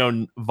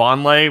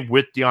Vonleh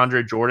with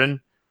DeAndre Jordan.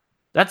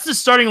 That's the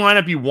starting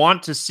lineup you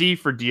want to see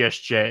for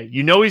DSJ.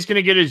 You know he's going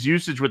to get his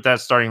usage with that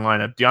starting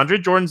lineup.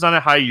 DeAndre Jordan's not a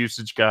high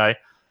usage guy.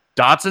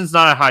 Dotson's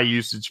not a high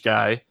usage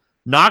guy.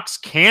 Knox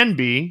can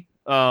be.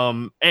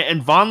 And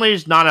Vonleh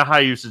is not a high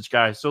usage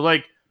guy. So,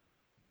 like,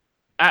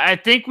 I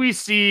think we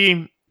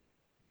see,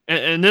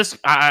 and this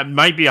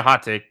might be a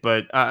hot take,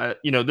 but,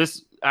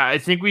 I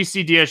think we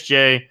see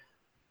DSJ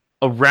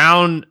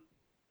around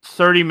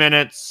 30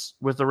 minutes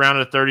with around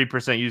a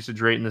 30%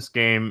 usage rate in this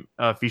game.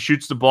 If he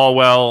shoots the ball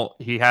well,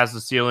 he has the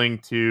ceiling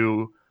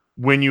to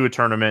win you a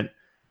tournament.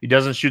 He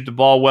doesn't shoot the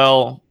ball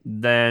well,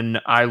 then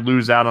I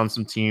lose out on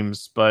some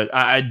teams. But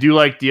I do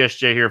like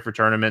DSJ here for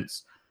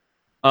tournaments.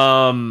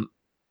 DeAndre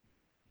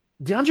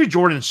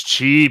Jordan's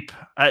cheap.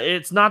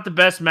 It's not the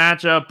best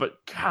matchup,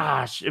 but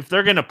gosh, if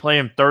they're going to play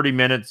him 30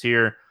 minutes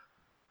here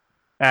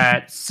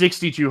at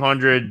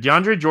 6,200,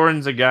 DeAndre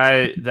Jordan's a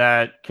guy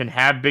that can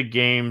have big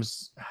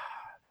games.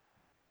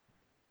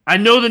 I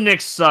know the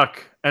Knicks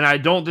suck, and I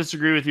don't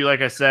disagree with you,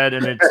 like I said,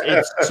 and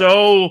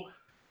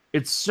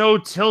it's so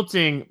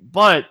tilting,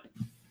 but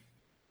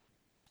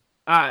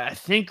I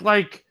think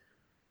like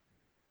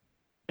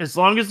as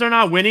long as they're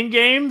not winning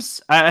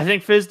games, I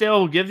think Fizdale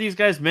will give these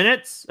guys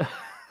minutes.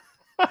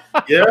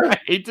 Yeah, I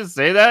hate to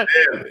say that,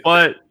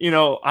 but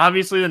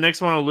obviously the Knicks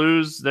want to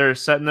lose. They're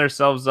setting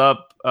themselves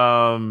up.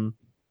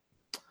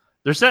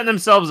 They're setting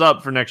themselves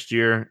up for next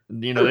year.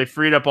 They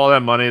freed up all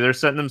that money. They're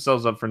setting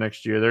themselves up for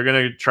next year. They're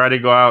going to try to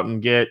go out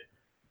and get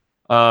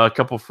a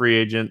couple free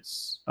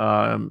agents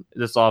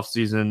this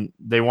offseason.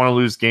 They want to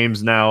lose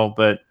games now,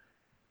 but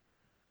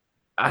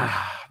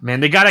man,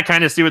 they got to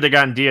kind of see what they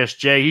got in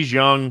DSJ. He's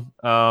young.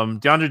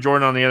 DeAndre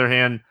Jordan, on the other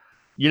hand,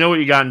 you know what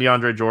you got in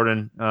DeAndre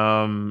Jordan.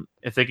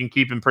 If they can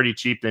keep him pretty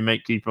cheap, they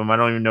might keep him. I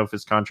don't even know if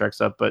his contract's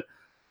up, but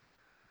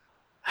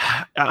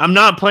I'm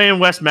not playing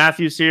Wes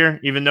Matthews here,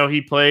 even though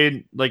he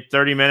played like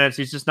 30 minutes.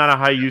 He's just not a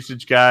high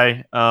usage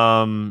guy.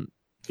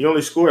 He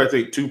only scored, I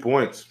think, 2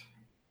 points.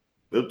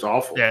 It looked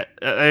awful. Yeah,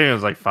 I think it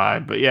was like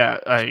 5, but yeah,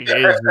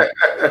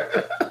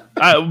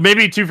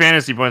 maybe 2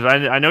 fantasy points.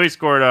 I know he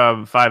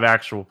scored 5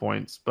 actual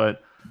points,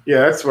 but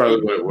yeah, that's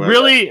probably what it was.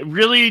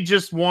 Really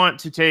just want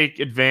to take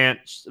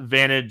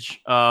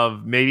advantage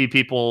of maybe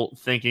people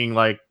thinking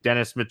like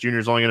Dennis Smith Jr.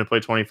 is only going to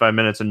play 25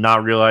 minutes and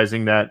not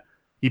realizing that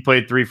he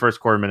played 3 first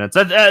quarter minutes.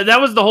 That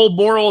was the whole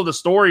moral of the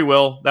story,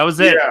 Will. That was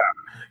it.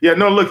 Yeah.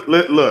 No,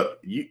 look.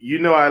 You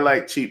know I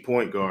like cheap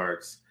point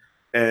guards,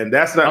 and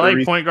that's not. I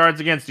like point guards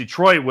against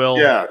Detroit, Will.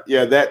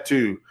 Yeah, that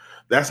too.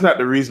 That's not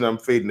the reason I'm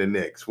fading the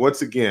Knicks.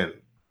 Once again,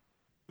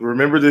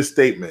 remember this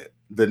statement: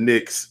 the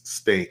Knicks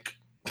stink.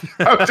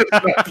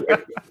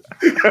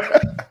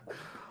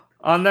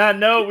 On that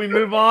note, we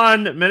move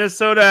on.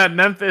 Minnesota at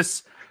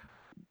Memphis.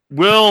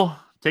 Will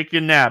take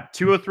your nap.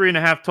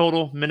 203.5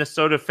 total.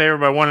 Minnesota favored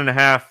by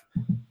 1.5.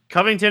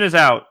 Covington is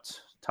out.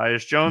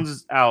 Tyus Jones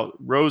is out.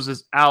 Rose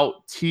is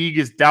out. Teague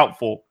is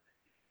doubtful.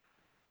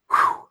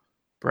 Whew.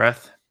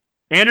 Breath.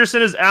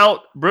 Anderson is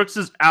out. Brooks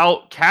is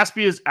out.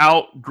 Caspi is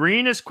out.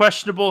 Green is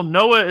questionable.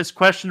 Noah is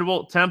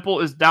questionable. Temple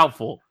is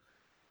doubtful.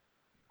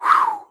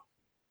 Whew.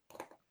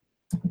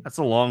 That's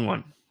a long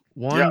one.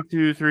 1,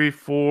 2, 3,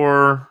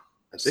 4.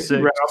 I think we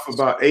ran off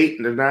about 8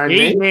 to 9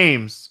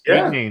 games.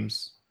 Yeah. 8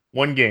 games.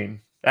 1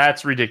 game.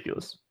 That's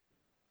ridiculous.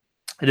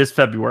 It is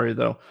February,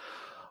 though.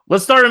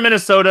 Let's start in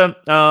Minnesota.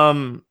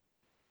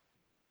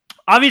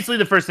 Obviously,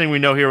 the first thing we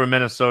know here with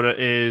Minnesota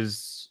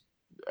is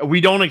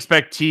we don't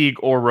expect Teague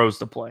or Rose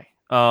to play.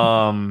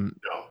 No.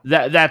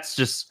 That's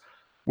just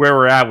where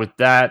we're at with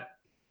that.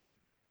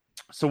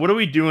 So what are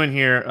we doing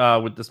here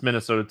with this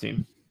Minnesota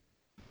team?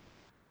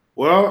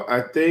 Well,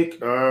 I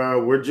think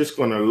we're just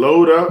going to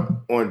load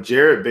up on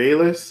Jared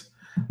Bayless.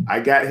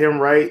 I got him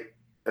right,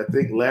 I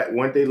think,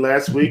 one day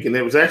last week, and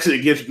it was actually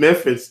against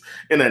Memphis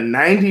in a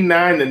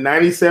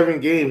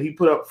 99-97 game. He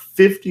put up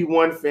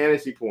 51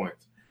 fantasy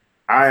points.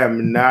 I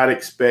am not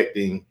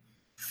expecting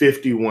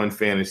 51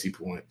 fantasy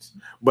points,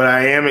 but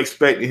I am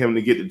expecting him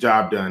to get the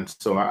job done.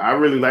 So I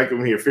really like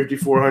him here.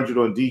 5,400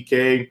 on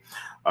DK.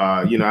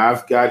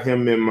 I've got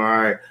him in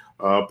my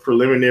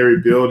preliminary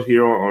build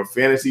here on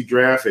Fantasy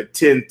Draft at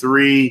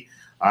 10-3.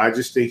 I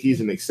just think he's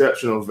an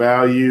exceptional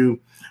value.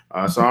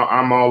 So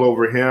I'm all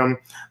over him.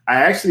 I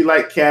actually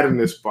like Cat in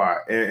this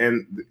spot.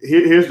 And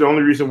here's the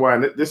only reason why.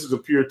 This is a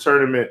pure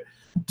tournament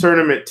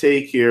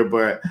take here,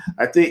 but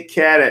I think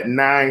Cat at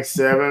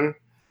 9-7.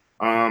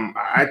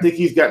 I think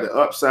he's got the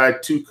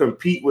upside to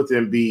compete with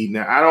Embiid.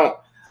 Now,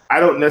 I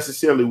don't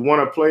necessarily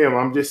want to play him.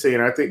 I'm just saying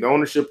I think the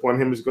ownership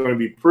on him is going to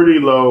be pretty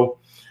low,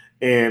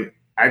 and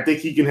I think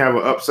he can have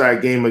an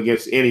upside game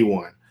against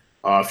anyone.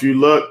 If you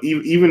look,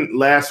 even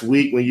last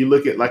week, when you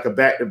look at like a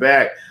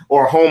back-to-back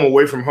or a home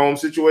away from home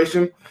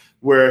situation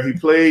where they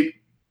played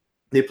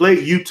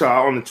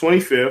Utah on the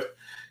 25th,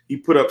 he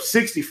put up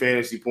 60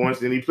 fantasy points.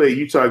 Then he played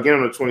Utah again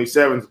on the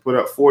 27th to put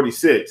up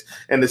 46.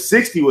 And the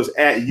 60 was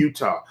at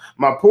Utah.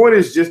 My point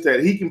is just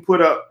that he can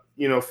put up,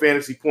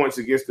 fantasy points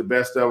against the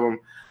best of them.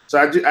 So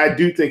I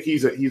do think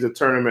he's a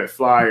tournament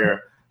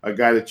flyer, a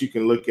guy that you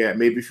can look at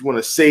maybe if you want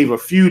to save a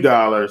few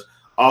dollars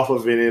off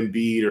of an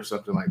Embiid or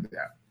something like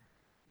that.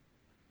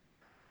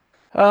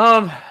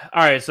 All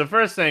right. So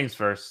first things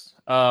first,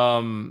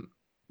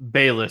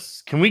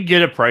 Bayless, can we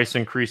get a price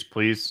increase,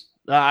 please?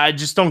 I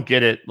just don't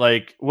get it.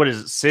 Like, what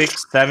is it?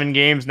 6, 7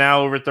 games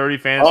now over 30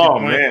 fantasy points? Oh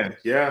man.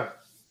 Yeah.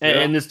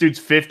 And this dude's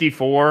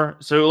 54.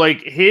 So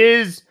like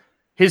his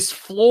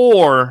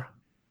floor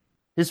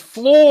his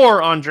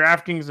floor on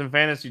DraftKings and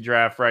Fantasy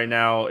Draft right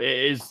now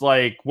is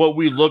like what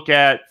we look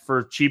at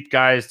for cheap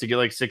guys to get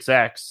like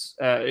 6x.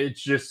 It's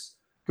just,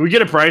 can we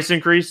get a price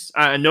increase?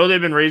 I know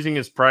they've been raising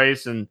his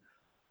price and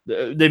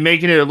they're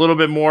making it a little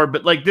bit more,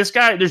 but like this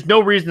guy, there's no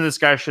reason this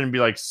guy shouldn't be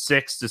like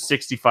 6 to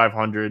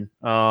 6,500.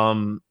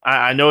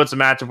 I know it's a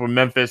matchup with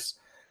Memphis,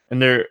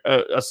 and they're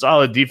a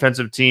solid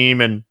defensive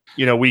team, and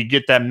we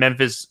get that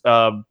Memphis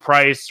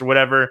price or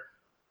whatever.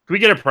 Can we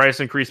get a price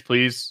increase,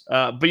 please?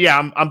 But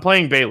yeah, I'm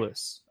playing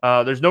Bayless.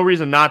 There's no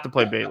reason not to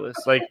play Bayless.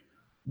 Like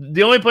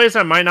the only place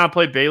I might not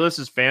play Bayless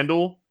is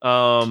FanDuel.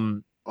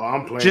 I'm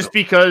playing just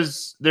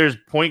because there's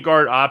point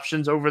guard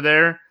options over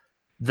there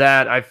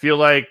that I feel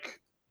like,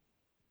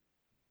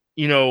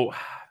 So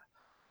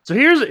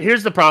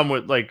here's the problem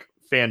with like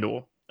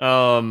FanDuel.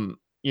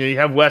 You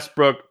have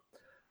Westbrook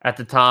at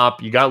the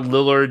top. You got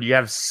Lillard. You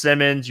have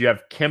Simmons. You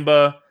have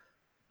Kimba.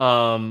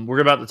 We're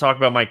about to talk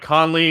about Mike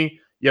Conley.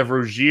 You have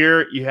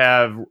Rozier. You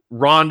have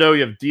Rondo.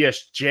 You have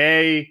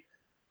DSJ.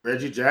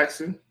 Reggie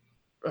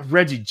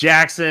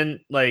Jackson.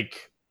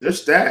 Like they're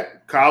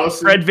stacked.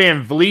 Collison. Fred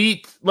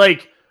VanVleet.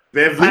 Like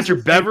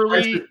Patrick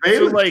Beverly.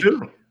 So like,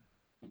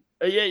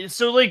 yeah.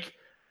 So like,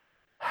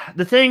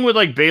 the thing with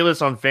like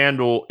Bayless on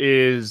FanDuel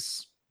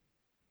is,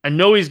 I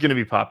know he's going to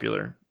be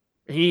popular.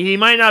 He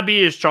might not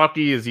be as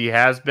chalky as he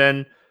has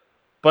been,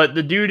 but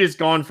the dude has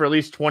gone for at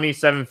least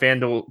 27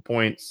 FanDuel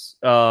points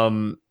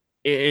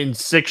in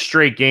 6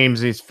 straight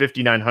games, and he's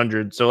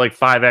 5,900. So like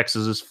 5x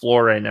is his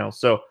floor right now.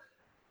 So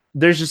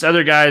there's just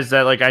other guys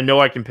that like I know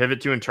I can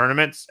pivot to in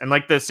tournaments, and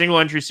like the single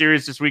entry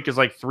series this week is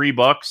like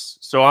 $3.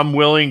 So I'm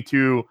willing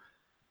to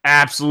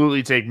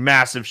absolutely take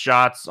massive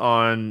shots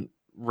on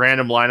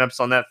random lineups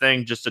on that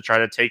thing just to try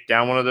to take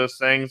down one of those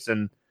things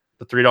in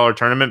the $3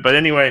 tournament. But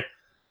anyway,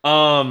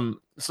 so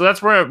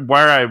that's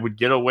where I would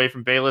get away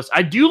from Bayless.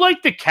 I do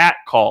like the cat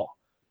call.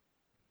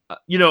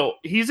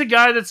 He's a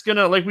guy that's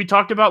gonna, like we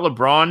talked about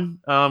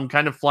LeBron,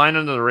 kind of flying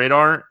under the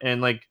radar,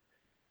 and like,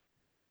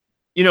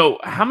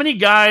 how many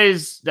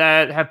guys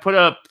that have put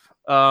up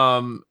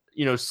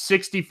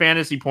 60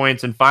 fantasy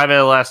points in 5 out of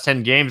the last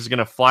 10 games is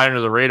gonna fly under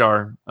the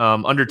radar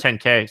under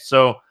 10K.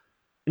 So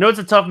it's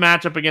a tough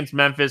matchup against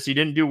Memphis. He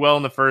didn't do well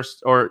in the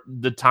first, or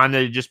the time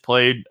that he just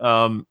played.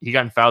 He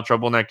got in foul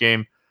trouble in that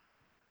game.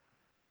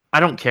 I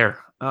don't care.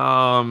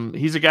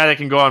 He's a guy that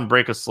can go out and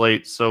break a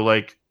slate. So,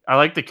 like, I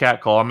like the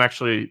cat call. I'm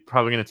actually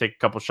probably going to take a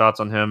couple shots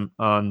on him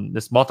on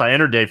this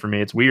multi-enter day for me.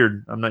 It's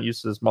weird. I'm not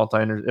used to this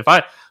multi-enter. If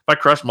I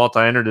crush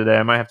multi-enter today,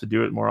 I might have to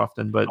do it more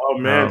often. But oh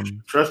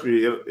man, trust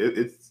me,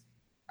 it's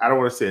I don't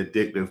want to say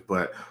addictive,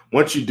 but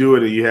once you do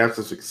it and you have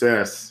some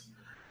success,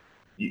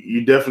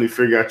 you definitely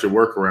figure out your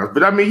workarounds.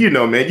 But I mean,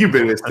 man, you've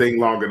been in this thing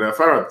long enough.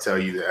 I don't have to tell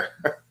you that.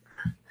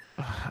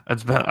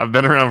 I've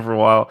been around for a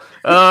while.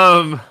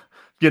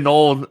 Getting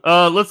old.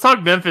 Let's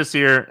talk Memphis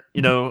here.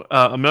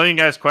 A million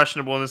guys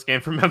questionable in this game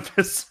for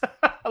Memphis.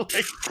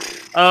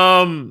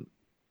 The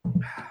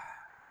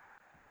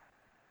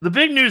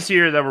big news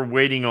here that we're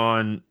waiting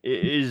on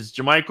is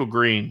JaMychal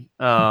Green.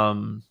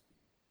 I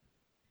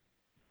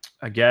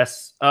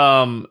guess.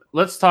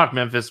 Let's talk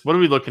Memphis. What are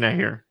we looking at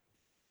here?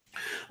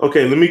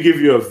 Okay, let me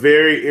give you a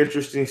very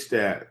interesting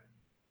stat.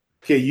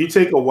 Okay, you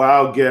take a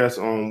wild guess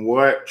on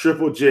what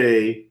Triple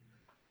J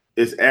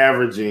is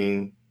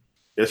averaging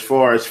as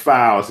far as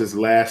fouls his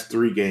last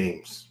 3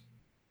 games.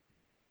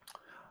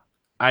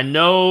 I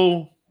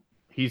know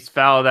he's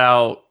fouled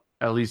out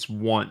at least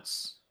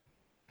once.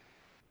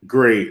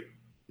 Great.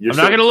 I'm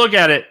not going to look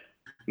at it.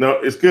 No,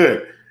 it's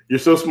good. You're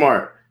so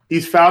smart.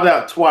 He's fouled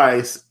out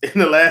twice. In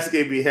the last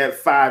game, he had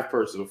 5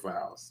 personal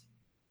fouls.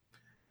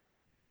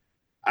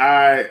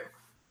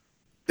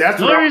 That's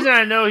the only reason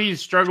I know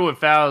he's struggled with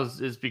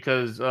fouls is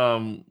because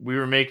we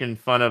were making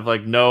fun of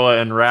like Noah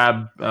and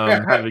Rab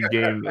having a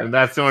game, and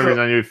that's the only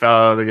reason I knew he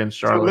fouled out against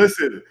Charlotte. So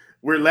listen,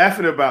 we're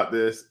laughing about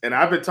this, and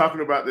I've been talking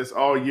about this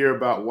all year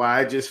about why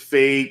I just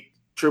fade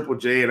Triple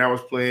J, and I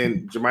was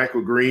playing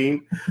JaMychal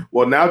Green.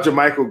 Well, now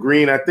JaMychal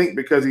Green, I think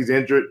because he's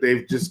injured,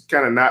 they've just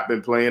kind of not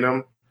been playing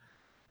him.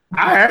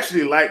 I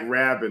actually like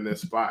Rab in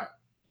this spot.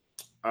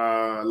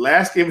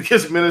 Last game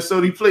against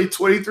Minnesota, he played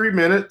 23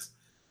 minutes.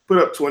 Put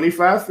up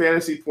 25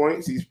 fantasy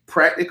points. He's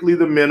practically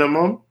the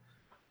minimum,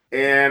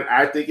 and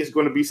I think it's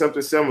going to be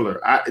something similar.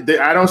 I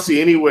don't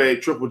see any way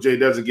Triple J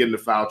doesn't get into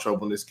foul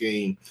trouble in this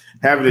game,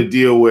 having to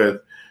deal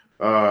with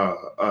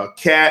a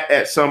Cat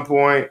at some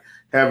point,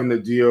 having to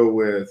deal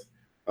with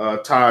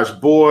Taj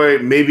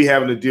Boyd, maybe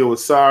having to deal with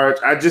Sarge.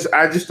 I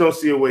just don't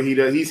see a way he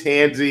does. He's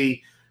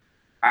handsy.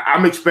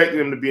 I'm expecting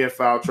him to be in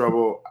foul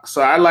trouble. So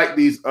I like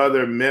these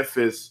other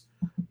Memphis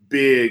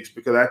bigs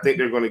because I think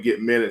they're going to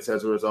get minutes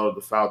as a result of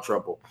the foul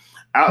trouble.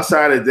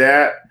 Outside of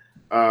that,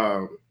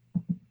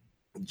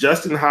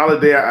 Justin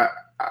Holiday,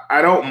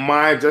 I don't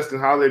mind Justin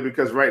Holiday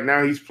because right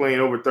now he's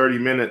playing over 30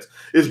 minutes.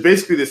 It's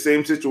basically the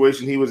same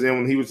situation he was in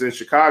when he was in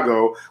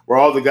Chicago, where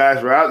all the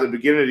guys were out at the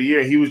beginning of the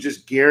year and he was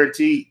just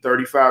guaranteed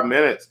 35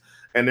 minutes.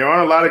 And there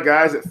aren't a lot of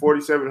guys at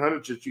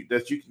 4,700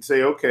 that you can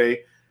say,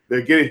 okay,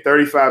 they're getting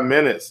 35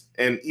 minutes.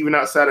 And even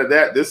outside of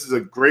that, this is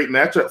a great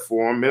matchup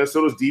for them.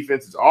 Minnesota's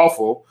defense is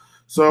awful.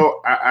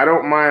 So I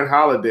don't mind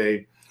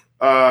Holiday.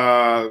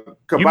 We're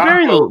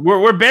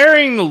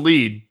burying the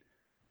lead.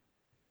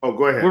 Oh,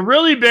 go ahead. We're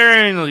really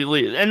burying the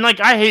lead. And, like,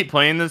 I hate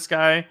playing this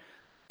guy,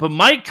 but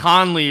Mike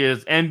Conley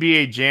is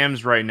NBA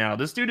Jams right now.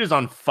 This dude is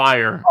on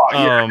fire. Oh,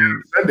 yeah,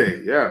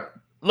 Sunday, yeah.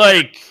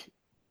 Like,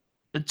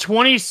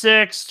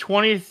 26,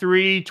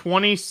 23,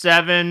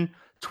 27,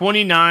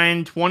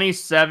 29,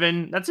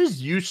 27. That's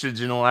his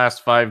usage in the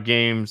last 5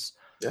 games.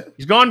 Yeah.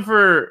 He's gone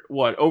for,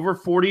 over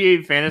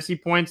 48 fantasy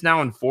points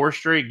now in 4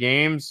 straight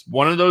games.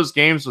 One of those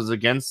games was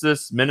against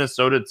this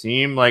Minnesota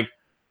team. Like,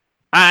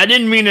 I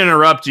didn't mean to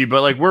interrupt you,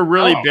 but, like, we're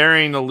really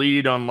burying the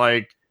lead on,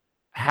 like,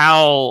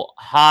 how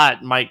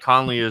hot Mike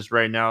Conley is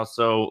right now.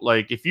 So,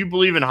 like, if you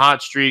believe in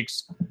hot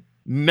streaks,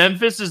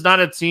 Memphis is not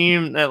a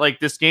team that, like,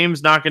 this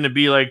game's not going to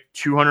be, like,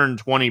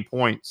 220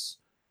 points.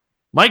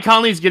 Mike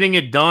Conley's getting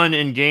it done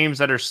in games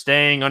that are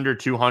staying under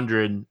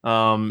 200.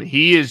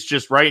 He is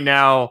just right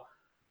now,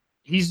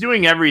 he's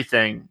doing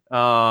everything.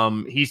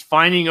 He's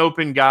finding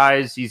open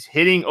guys. He's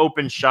hitting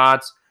open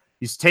shots.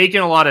 He's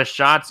taking a lot of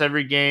shots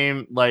every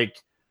game. Like,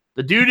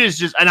 the dude is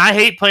just, and I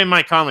hate playing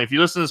Mike Conley. If you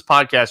listen to this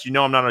podcast, you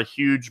know I'm not a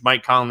huge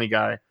Mike Conley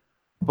guy,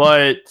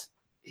 but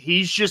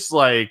he's just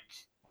like,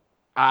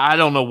 I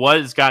don't know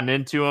what has gotten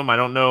into him. I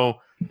don't know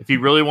if he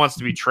really wants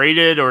to be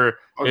traded or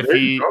if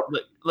he,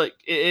 like,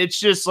 it's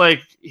just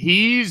like,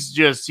 he's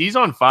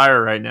on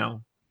fire right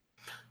now.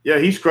 Yeah,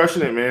 he's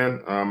crushing it,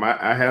 man.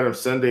 I had him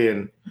Sunday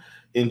and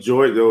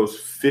enjoyed those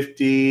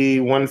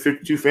 51,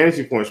 52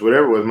 fantasy points,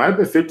 whatever it was. Might have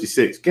been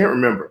 56. Can't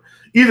remember.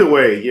 Either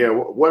way, yeah,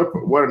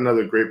 what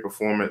another great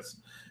performance.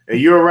 And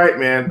you're right,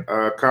 man.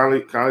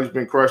 Conley's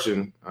been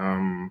crushing.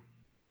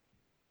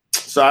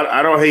 So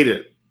I don't hate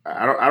it.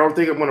 I don't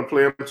think I'm going to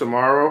play him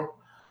tomorrow,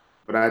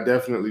 but I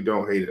definitely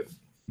don't hate it.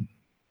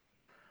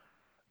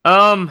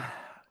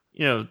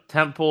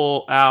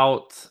 Temple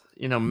out.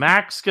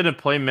 Mac's going to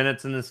play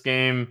minutes in this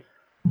game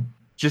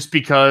just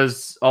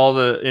because all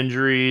the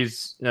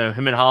injuries.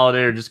 Him and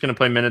Holiday are just going to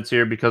play minutes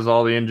here because of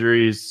all the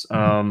injuries.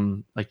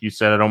 Like you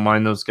said, I don't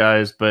mind those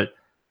guys, but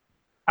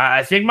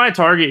I think my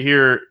target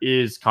here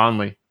is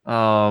Conley.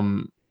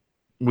 We're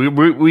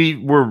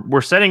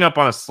setting up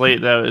on a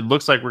slate that it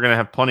looks like we're going to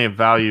have plenty of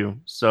value.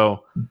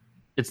 So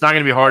it's not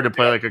going to be hard to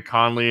play like a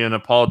Conley and a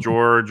Paul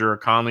George or a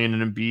Conley and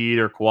an Embiid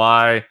or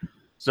Kawhi.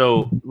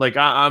 So, like,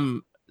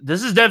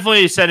 this is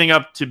definitely setting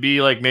up to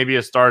be like maybe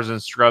a stars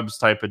and scrubs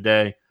type of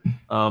day,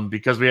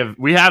 because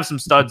we have some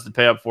studs to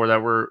pay up for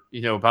that we're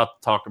about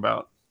to talk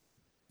about.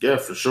 Yeah,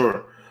 for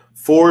sure.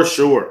 For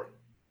sure.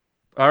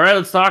 All right,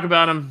 let's talk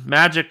about them.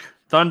 Magic,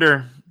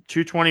 Thunder,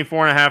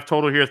 224.5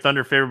 total here.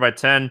 Thunder favored by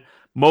 10.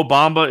 Mo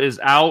Bamba is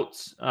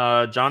out.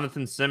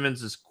 Jonathan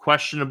Simmons is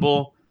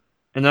questionable.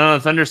 And then on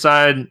the Thunder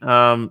side,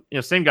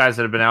 same guys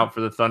that have been out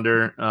for the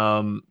Thunder.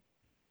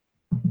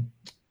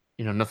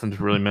 Nothing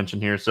to really mention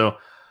here. So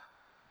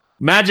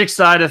Magic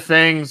side of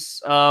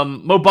things,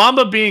 Mo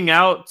Bamba being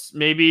out,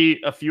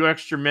 maybe a few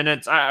extra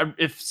minutes.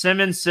 If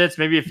Simmons sits,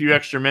 maybe a few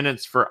extra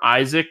minutes for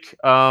Isaac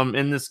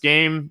in this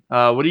game.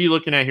 What are you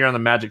looking at here on the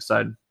Magic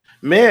side?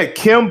 Man,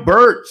 Kim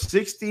Birch,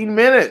 16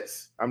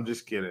 minutes. I'm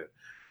just kidding.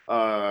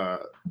 Now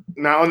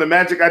on the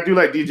Magic, I do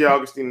like DJ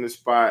Augustine in this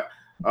spot.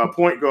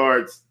 Point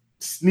guards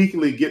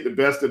sneakily get the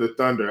best of the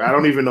Thunder. I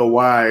don't even know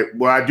why.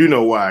 Well, I do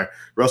know why.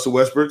 Russell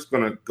Westbrook's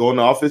going to go on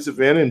the offensive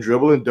end and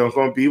dribble and dunk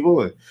on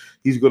people, and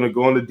he's going to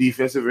go on the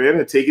defensive end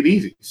and take it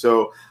easy.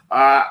 So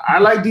I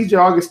like DJ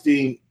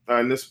Augustine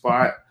in this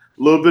spot. A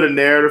little bit of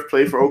narrative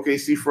play for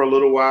OKC for a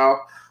little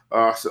while.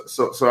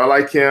 So I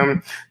like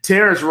him.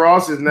 Terrence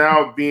Ross is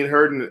now being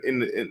heard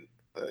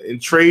in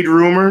trade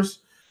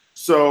rumors.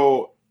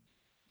 So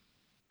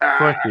Of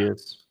course he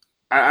is.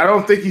 I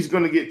don't think he's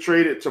going to get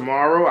traded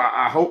tomorrow.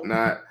 I hope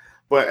not.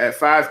 But at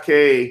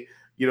 5K,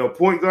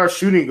 point guard,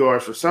 shooting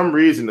guards, for some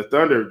reason, the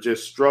Thunder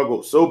just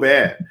struggled so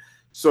bad.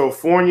 So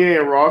Fournier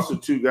and Ross are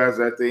two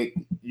guys I think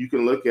you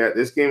can look at.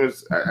 This game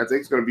I think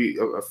it's going to be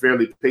a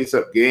fairly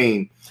pace-up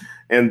game.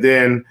 And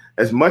then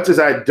as much as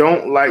I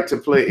don't like to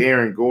play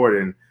Aaron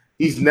Gordon,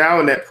 he's now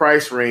in that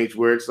price range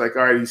where it's like,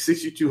 all right, he's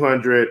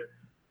 6,200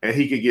 and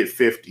he could get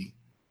 50.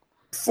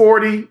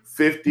 40,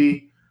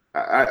 50.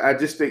 I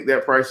just think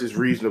that price is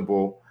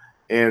reasonable.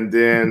 And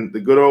then the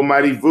good old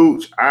mighty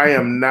Vooch. I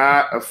am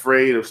not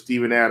afraid of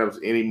Steven Adams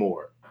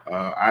anymore.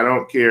 I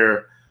don't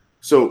care.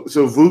 So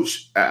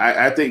Vooch,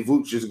 I think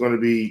Vooch is going to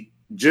be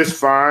just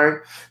fine.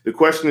 The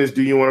question is,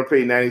 do you want to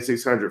pay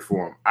 $9,600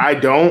 for him? I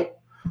don't,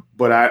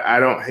 but I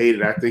don't hate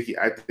it. I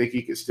think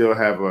he could still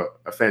have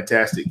a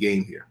fantastic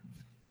game here.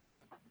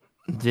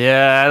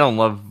 Yeah, I don't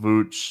love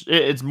Vooch.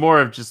 It's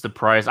more of just the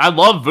price. I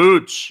love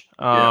Vooch.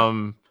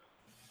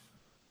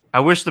 I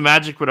wish the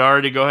Magic would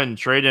already go ahead and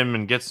trade him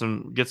and get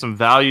some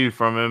value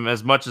from him.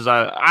 As much as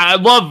I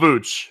love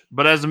Vooch,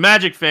 but as a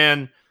Magic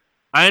fan,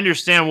 I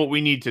understand what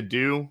we need to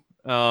do.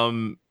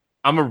 I'm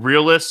a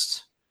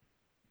realist.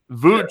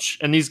 Vooch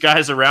and these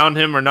guys around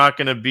him are not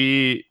going to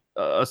be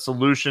a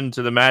solution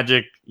to the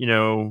Magic,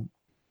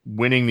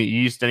 winning the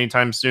East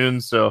anytime soon.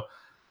 So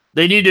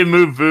they need to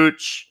move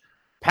Vooch.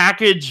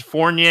 Package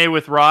Fournier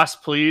with Ross,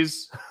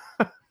 please.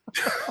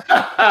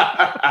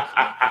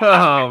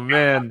 Oh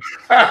man.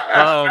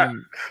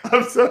 I'm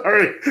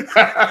sorry.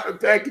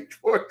 Back and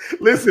forth.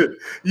 Listen,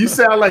 you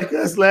sound like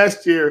us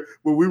last year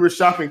when we were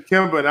shopping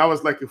Kimba, and I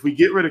was like, if we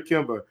get rid of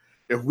Kimba,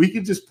 if we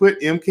could just put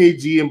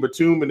MKG and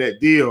Batum in that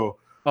deal,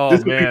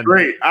 this would be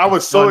great. I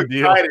was so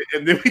excited,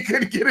 and then we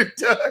couldn't get it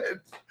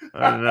done.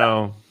 I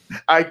know.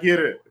 I get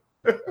it.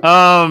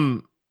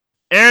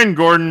 Aaron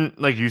Gordon,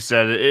 like you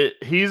said,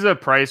 he's a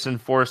price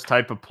and force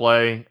type of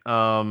play.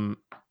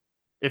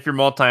 If you're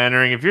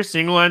multi-entering, if you're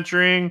single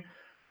entering,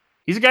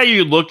 he's a guy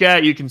you look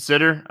at, you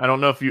consider. I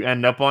don't know if you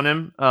end up on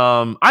him.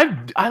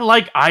 I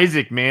like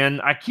Isaac,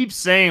 man. I keep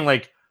saying,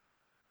 like,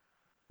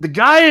 the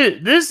guy,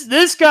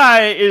 this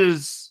guy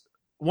is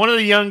one of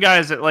the young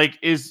guys that, like,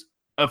 is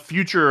a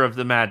future of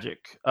the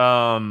Magic.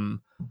 And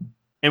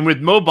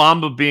with Mo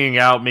Bamba being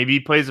out, maybe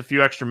he plays a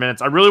few extra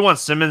minutes. I really want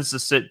Simmons to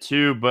sit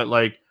too, but,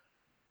 like,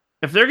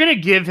 if they're going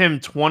to give him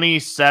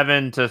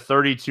 27 to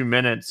 32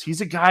 minutes,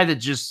 he's a guy that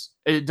just,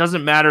 it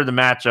doesn't matter the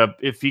matchup.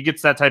 If he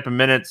gets that type of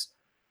minutes,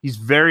 he's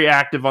very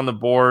active on the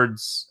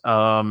boards.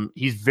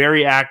 He's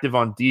very active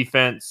on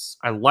defense.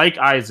 I like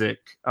Isaac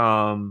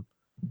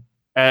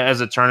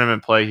as a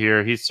tournament play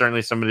here. He's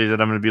certainly somebody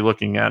that I'm going to be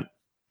looking at.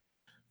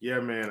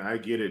 Yeah, man, I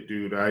get it,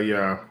 dude.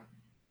 I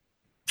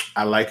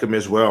like him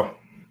as well.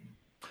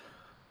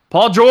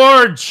 Paul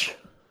George,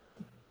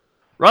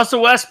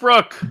 Russell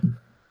Westbrook,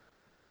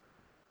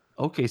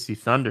 OKC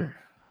Thunder.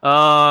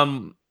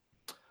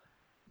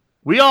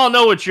 We all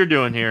know what you're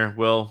doing here,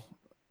 Will.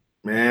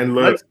 Man,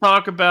 look. Let's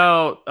talk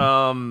about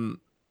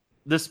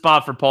this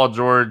spot for Paul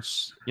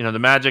George. You know, the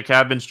Magic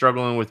have been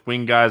struggling with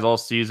wing guys all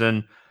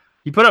season.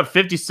 He put up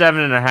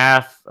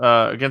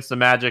 57.5 against the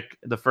Magic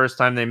the first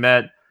time they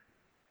met.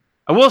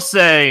 I will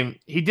say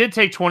he did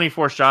take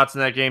 24 shots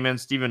in that game, and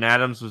Steven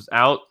Adams was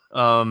out.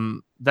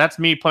 That's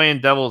me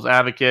playing devil's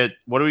advocate.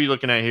 What are we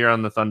looking at here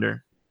on the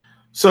Thunder?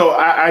 So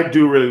I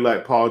do really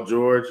like Paul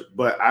George,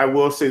 but I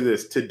will say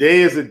this.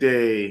 Today is a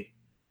day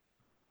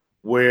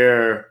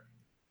where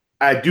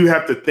I do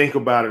have to think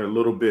about it a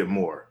little bit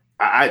more.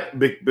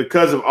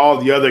 Because of all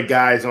the other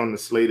guys on the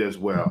slate as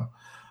well.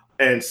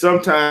 And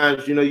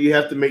sometimes, you know, you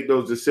have to make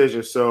those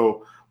decisions.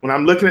 So when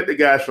I'm looking at the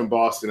guys from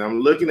Boston,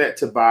 I'm looking at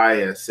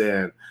Tobias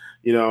and,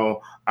 you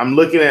know, I'm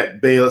looking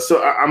at Bale.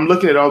 So I'm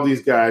looking at all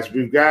these guys.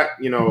 We've got,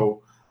 you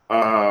know,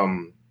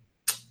 Kawhi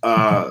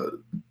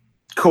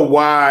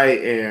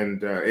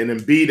and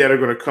Embiid that are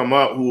going to come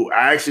up, who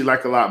I actually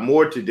like a lot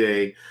more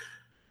today.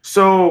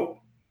 So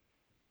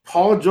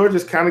Paul George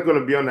is kind of going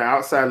to be on the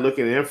outside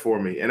looking in for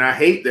me. And I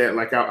hate that.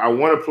 Like, I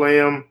want to play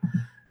him,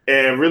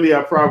 and really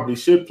I probably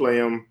should play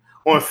him.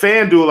 On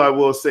FanDuel, I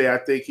will say I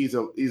think he's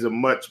a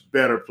much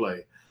better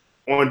play.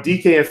 On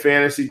DK and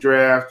Fantasy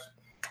Draft,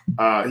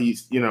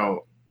 he's, you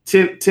know,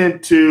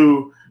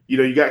 10-2. You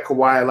know, you got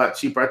Kawhi a lot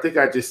cheaper. I think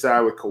I just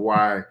side with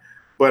Kawhi.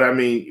 But, I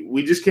mean,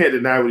 we just can't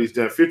deny what he's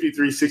done.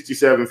 53,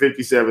 67,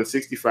 57,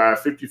 65,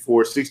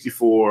 54,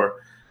 64.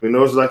 I mean,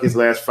 those are like his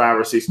last 5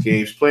 or 6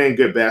 games, playing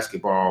good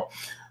basketball.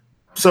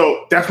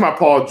 So that's my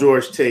Paul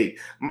George take.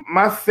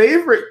 My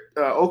favorite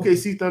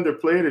OKC Thunder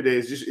player today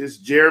is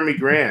Jeremy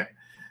Grant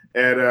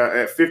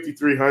at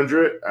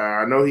 5,300.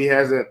 I know he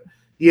hasn't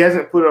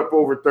put up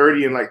over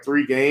 30 in like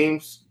 3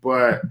 games,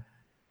 but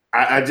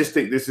I just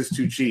think this is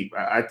too cheap.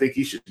 I think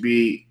he should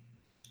be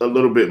a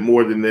little bit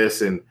more than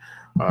this. And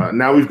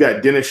now we've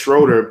got Dennis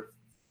Schroeder,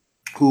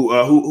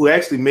 who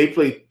actually may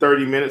play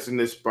 30 minutes in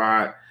this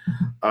spot,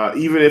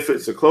 even if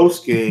it's a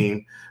close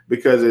game.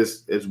 Because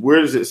as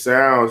weird as it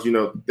sounds, you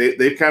know,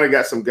 they've kind of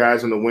got some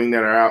guys on the wing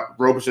that are out.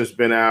 Roberson's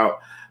been out.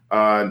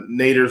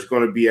 Nader's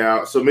going to be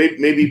out. So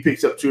maybe he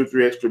picks up 2 or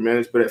 3 extra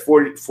minutes. But at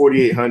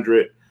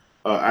 4,800,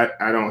 I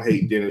don't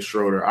hate Dennis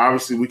Schroeder.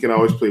 Obviously, we can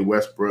always play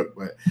Westbrook,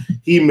 but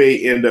he may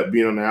end up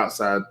being on the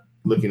outside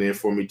looking in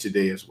for me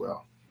today as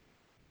well.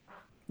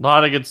 A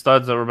lot of good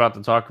studs that we're about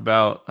to talk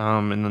about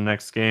in the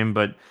next game.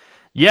 But,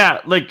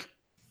 yeah, like,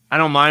 I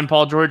don't mind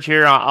Paul George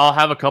here. I'll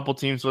have a couple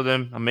teams with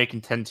him. I'm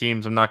making 10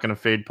 teams. I'm not going to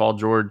fade Paul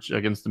George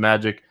against the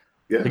Magic.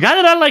 Yeah. The guy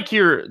that I like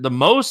here the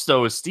most,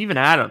 though, is Steven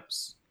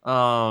Adams.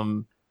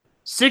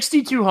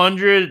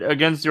 6,200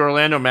 against the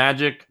Orlando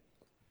Magic.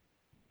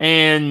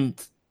 And,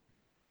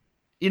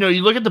 you know,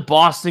 you look at the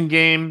Boston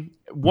game,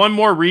 1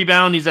 more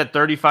rebound. He's at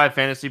 35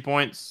 fantasy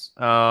points.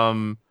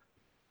 You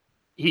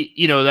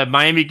know, that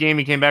Miami game,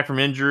 he came back from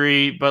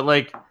injury. But,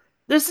 like,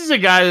 this is a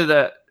guy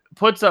that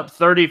puts up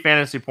 30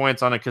 fantasy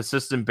points on a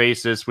consistent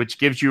basis, which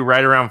gives you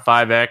right around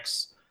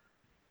 5x.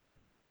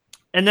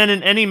 And then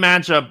in any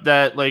matchup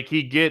that, like,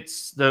 he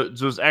gets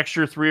those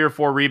extra 3 or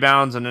 4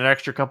 rebounds and an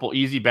extra couple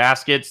easy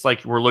baskets,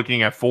 like we're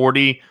looking at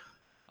 40.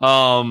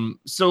 So,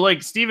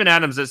 like, Steven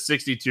Adams at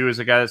 62 is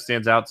a guy that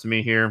stands out to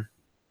me here.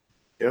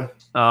 Yeah.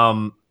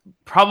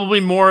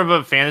 Probably more of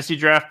a fantasy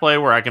draft play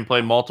where I can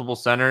play multiple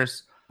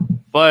centers.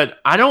 But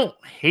I don't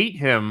hate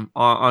him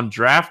on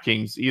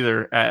DraftKings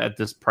either at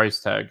this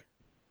price tag.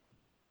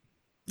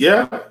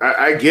 Yeah,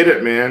 I get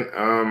it, man.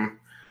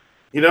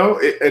 You know,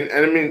 and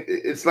I mean,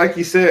 it's like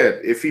you said,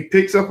 if he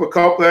picks up a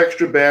couple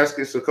extra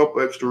baskets, a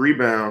couple extra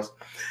rebounds,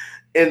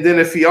 And then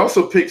if he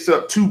also picks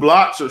up 2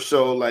 blocks or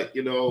so, like,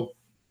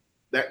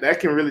 that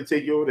can really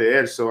take you over the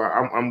edge. So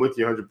I'm with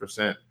you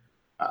 100%.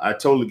 I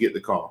totally get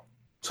the call.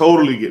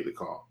 Totally get the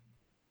call.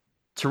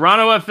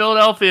 Toronto at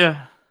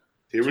Philadelphia.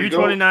 Here we go.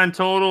 229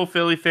 total.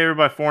 Philly favored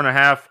by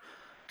 4.5.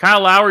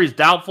 Kyle Lowry's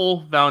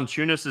doubtful.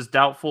 Valanciunas is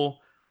doubtful.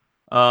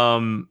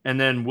 And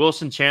then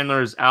Wilson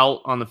Chandler is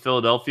out on the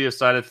Philadelphia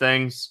side of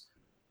things.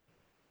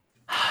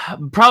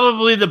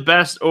 Probably the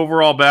best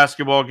overall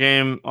basketball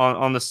game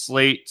on the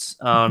slate.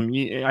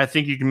 I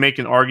think you can make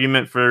an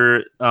argument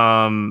for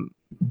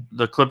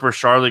the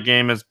Clippers-Charlotte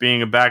game as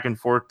being a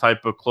back-and-forth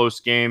type of close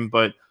game,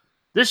 but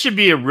this should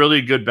be a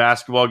really good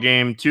basketball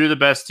game. 2 of the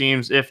best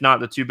teams, if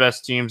not the 2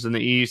 best teams in the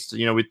East.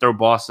 We throw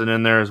Boston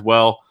in there as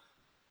well.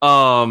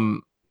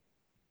 The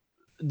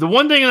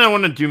one thing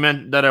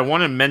that I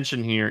want to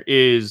mention here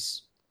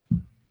is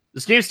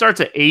this game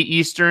starts at 8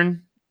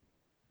 Eastern.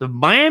 The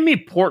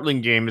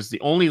Miami-Portland game is the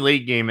only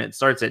late game. It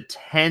starts at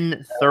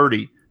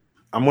 10:30.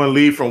 I'm going to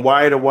lead from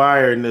wire to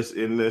wire in this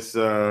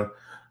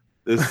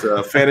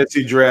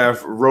fantasy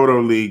draft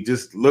roto league.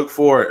 Just look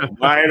for it.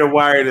 Wire to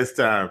wire this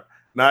time.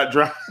 Not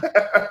dry.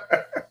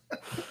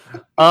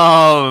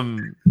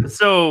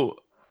 So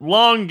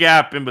long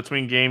gap in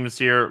between games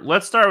here.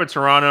 Let's start with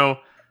Toronto.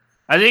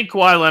 I think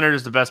Kawhi Leonard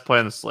is the best play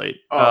on the slate.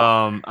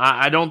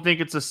 I don't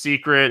think it's a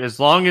secret. As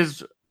long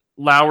as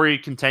Lowry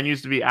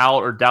continues to be out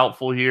or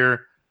doubtful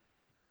here,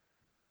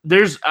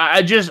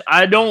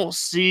 I don't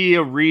see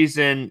a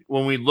reason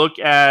when we look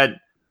at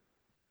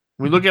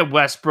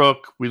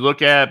Westbrook, we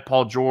look at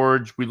Paul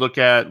George, we look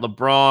at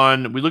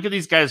LeBron, we look at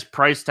these guys'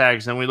 price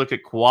tags, and we look at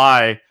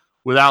Kawhi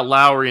without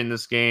Lowry in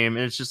this game,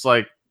 and it's just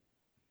like,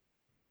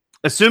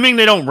 assuming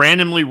they don't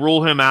randomly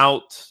rule him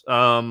out,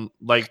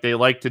 like they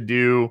like to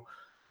do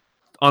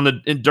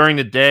during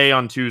the day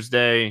on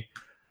Tuesday.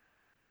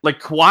 Like,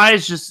 Kawhi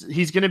is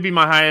he's going to be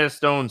my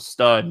highest owned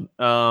stud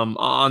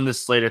on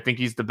this slate. I think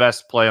he's the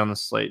best play on the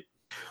slate.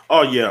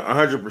 Oh yeah,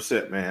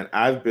 100%, man.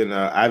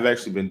 I've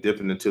actually been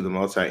dipping into the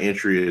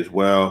multi-entry as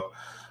well.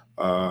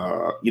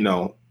 20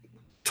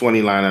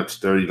 lineups,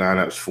 30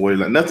 lineups, 40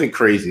 lineups, nothing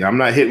crazy. I'm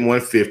not hitting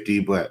 150,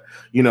 but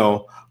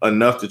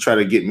enough to try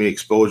to get me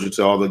exposure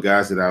to all the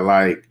guys that I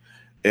like.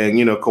 And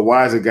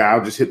Kawhi's a guy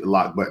I'll just hit the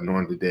lock button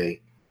on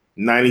today.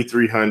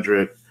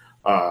 9,300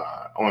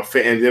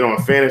 and then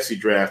on fantasy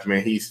draft,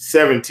 man, he's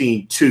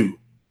 17-2.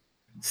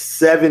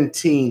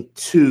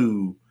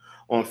 17-2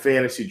 on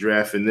fantasy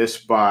draft in this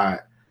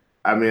spot.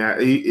 I mean,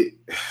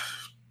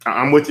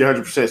 I'm with you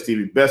 100%,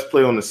 Stevie. Best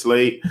play on the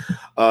slate.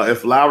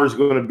 If Lowry's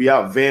going to be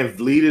out, Van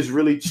Vliet is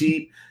really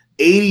cheap.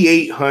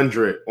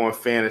 8,800 on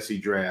fantasy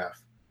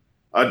draft.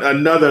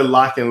 Another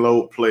lock and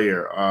load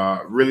player.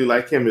 Really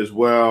like him as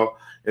well.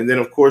 And then,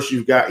 of course,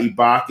 you've got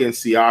Ibaka and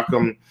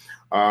Siakam.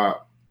 I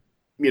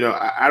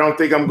don't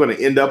think I'm going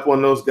to end up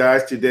on those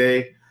guys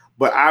today,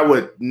 but I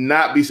would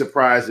not be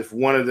surprised if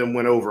one of them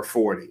went over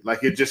 40. Like,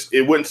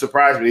 it wouldn't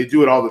surprise me. They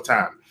do it all the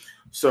time.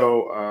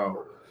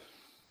 So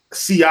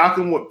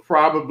Siakam would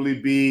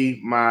probably be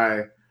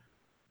my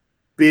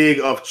big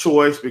of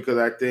choice because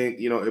I think,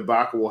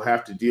 Ibaka will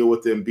have to deal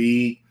with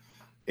Embiid.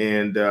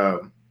 And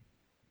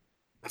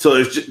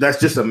so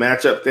that's just a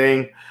matchup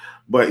thing.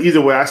 But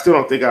either way, I still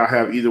don't think I'll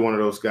have either one of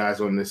those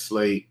guys on this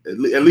slate, at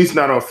least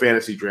not on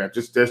fantasy draft.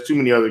 Just there's too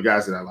many other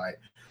guys that I like.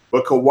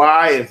 But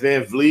Kawhi and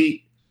Van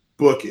Vliet,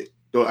 book it.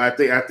 So I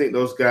think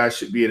those guys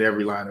should be in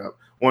every lineup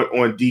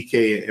on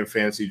DK and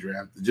fantasy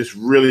draft. Just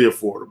really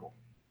affordable.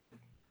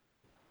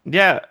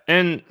 Yeah,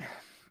 and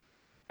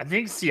I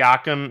think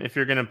Siakam, if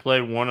you're going to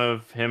play one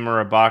of him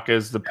or Ibaka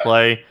as the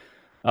play,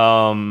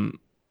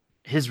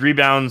 his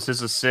rebounds,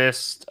 his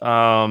assists,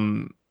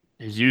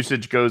 his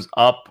usage goes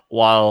up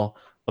while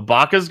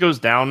Ibaka's goes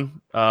down.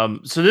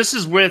 So this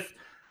is with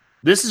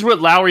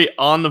Lowry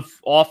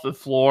off the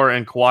floor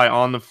and Kawhi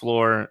on the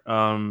floor.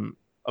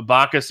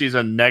 Ibaka sees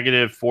a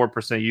negative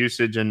 4%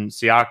 usage, and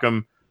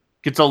Siakam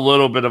gets a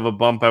little bit of a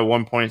bump at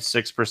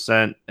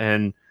 1.6%.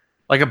 And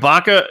like,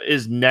 Ibaka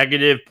is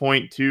negative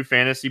 0.2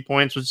 fantasy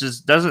points, which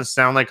doesn't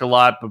sound like a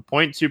lot, but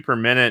 0.2 per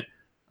minute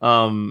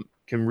can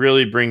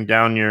really bring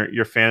down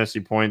your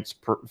fantasy points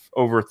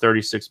over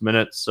 36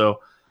 minutes. So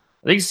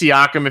I think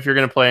Siakam, if you're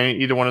going to play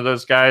either one of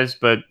those guys,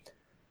 but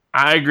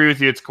I agree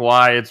with you. It's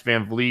Kawhi, it's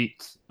Van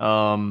Vliet.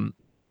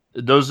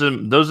 Those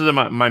are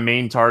my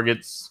main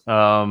targets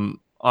on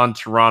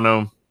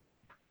Toronto.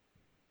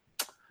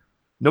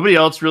 Nobody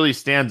else really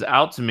stands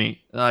out to me.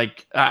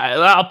 Like,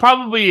 I'll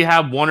probably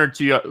have one or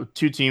two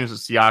teams with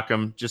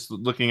Siakam. Just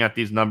looking at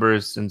these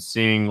numbers and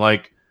seeing,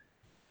 like,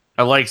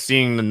 I like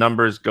seeing the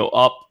numbers go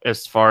up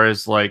as far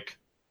as, like,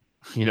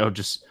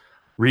 just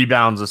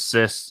rebounds,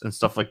 assists, and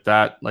stuff like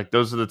that. Like,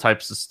 those are the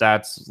types of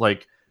stats,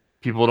 like,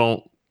 people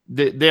don't.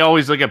 They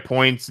always look at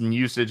points and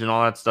usage and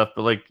all that stuff,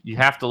 but, like, you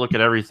have to look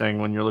at everything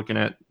when you're looking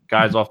at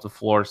guys off the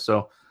floor.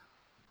 So,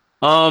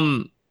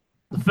 the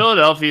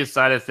Philadelphia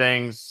side of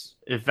things,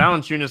 if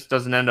Valanciunas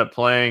doesn't end up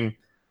playing,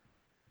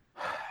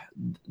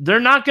 they're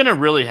not going to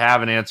really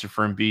have an answer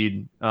for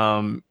Embiid.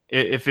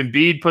 If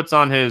Embiid puts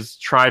on his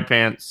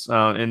tri-pants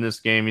in this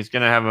game, he's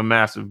going to have a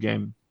massive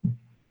game.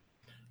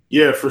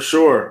 Yeah, for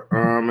sure.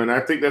 And I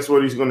think that's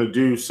what he's going to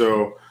do.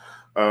 So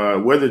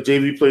whether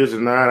JV plays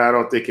or not, I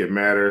don't think it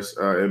matters.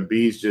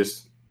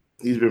 Embiid's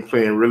he's been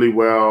playing really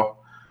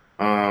well.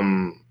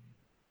 And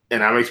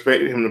I'm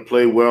expecting him to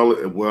play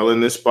well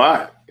in this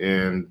spot.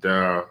 And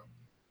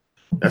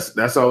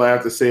that's all I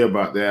have to say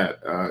about that.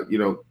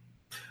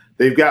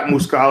 They've got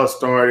Muscala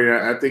starting.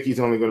 I think he's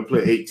only going to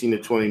play 18 to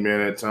 20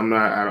 minutes.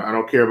 I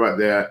don't care about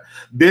that.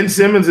 Ben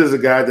Simmons is a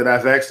guy that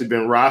I've actually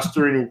been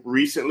rostering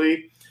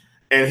recently.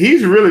 And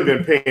he's really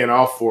been paying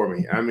off for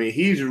me. I mean,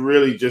 he's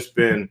really just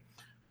been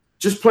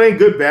playing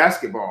good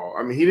basketball.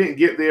 I mean, he didn't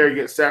get there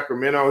against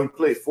Sacramento. He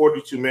played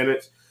 42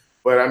 minutes.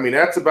 But, I mean,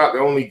 that's about the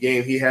only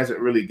game he hasn't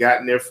really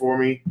gotten there for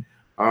me.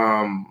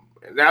 Now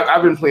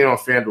I've been playing on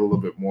FanDuel a little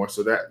bit more.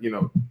 So that,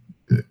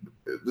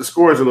 the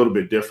score is a little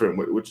bit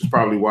different, which is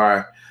probably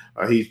why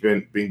he's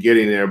been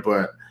getting there.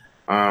 But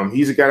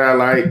he's a guy that I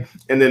like.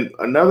 And then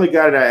another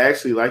guy that I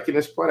actually like in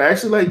this spot, I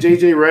actually like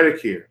J.J. Redick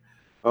here.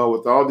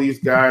 With all these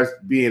guys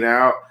being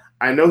out,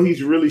 I know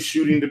he's really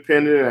shooting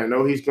dependent. I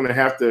know he's going to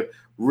have to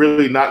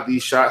really knock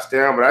these shots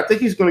down, but I think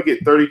he's going to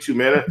get 32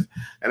 minutes,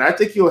 and I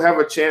think he'll have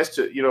a chance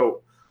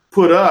to,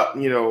 put up,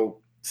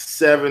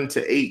 7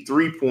 to 8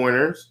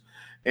 3-pointers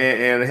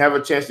and have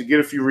a chance to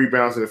get a few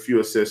rebounds and a few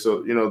assists.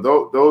 So,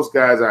 those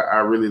guys I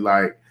really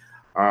like.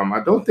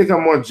 I don't think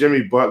I'm on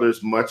Jimmy Butler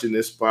as much in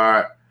this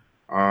spot,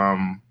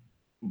 and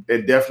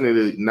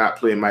definitely not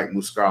playing Mike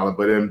Muscala,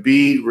 but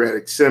Embiid,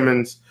 Redick,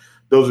 Simmons,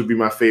 those would be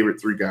my favorite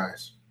three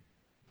guys.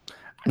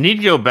 I need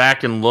to go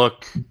back and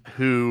look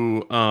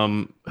who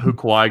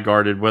Kawhi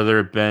guarded, whether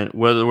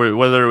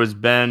it was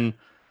Ben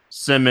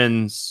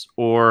Simmons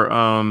or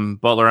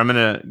Butler. I'm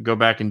gonna go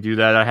back and do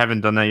that. I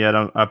haven't done that yet.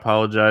 I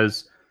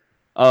apologize.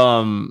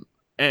 And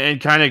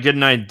kind of get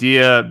an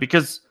idea,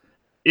 because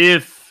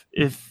if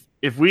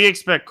we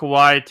expect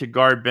Kawhi to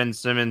guard Ben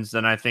Simmons,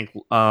 then I think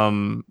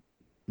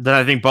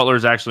Butler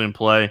is actually in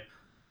play.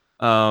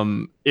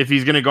 If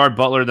he's going to guard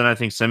Butler, then I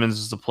think Simmons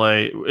is the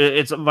play.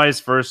 It's a vice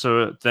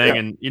versa thing. Yeah.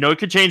 And, it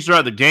could change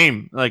throughout the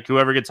game. Like,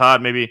 whoever gets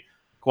hot, maybe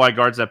Kawhi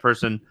guards that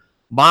person.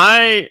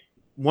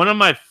 One of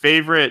my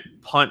favorite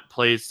punt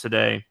plays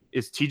today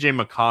is TJ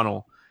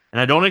McConnell. And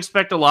I don't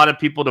expect a lot of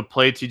people to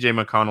play TJ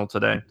McConnell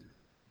today.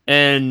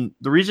 And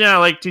the reason I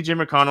like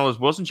TJ McConnell is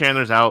Wilson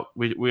Chandler's out.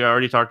 We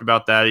already talked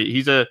about that.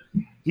 He's a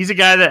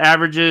guy that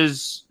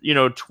averages,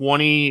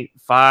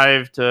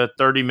 25 to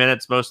 30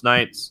 minutes most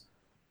nights.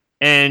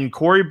 And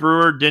Corey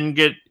Brewer didn't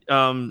get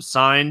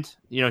signed.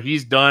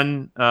 He's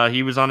done.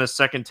 He was on his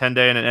second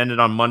 10-day, and it ended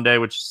on Monday,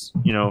 which is,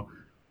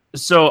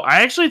 So I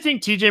actually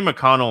think TJ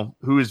McConnell,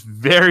 who is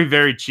very,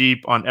 very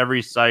cheap on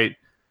every site,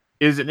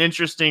 is an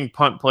interesting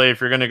punt play if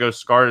you're going to go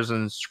scars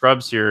and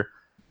scrubs here.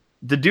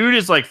 The dude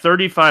is like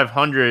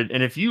 3,500,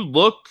 and if you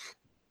look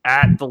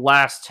at the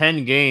last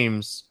 10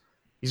 games,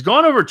 he's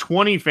gone over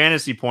 20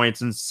 fantasy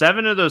points in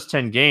 7 of those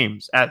 10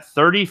 games at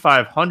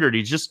 3,500.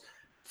 He's just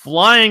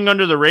flying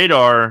under the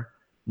radar.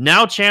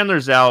 Now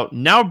Chandler's out.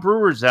 Now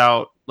Brewer's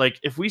out. Like,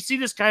 if we see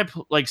this guy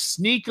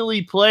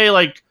sneakily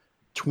play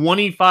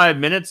 25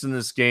 minutes in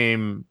this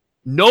game,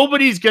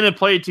 nobody's going to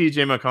play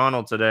TJ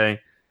McConnell today.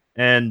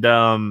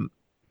 And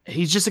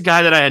he's just a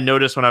guy that I had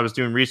noticed when I was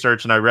doing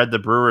research and I read the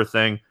Brewer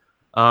thing.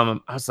 I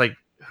was like,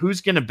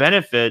 who's going to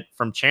benefit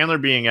from Chandler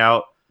being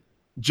out?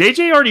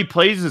 JJ already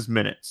plays his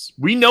minutes.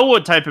 We know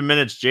what type of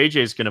minutes JJ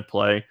is going to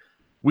play.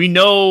 We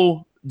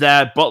know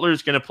that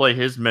Butler's going to play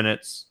his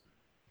minutes.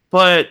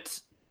 But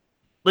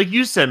like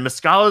you said,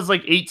 Muscala is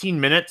 18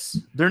 minutes.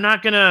 They're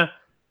not going to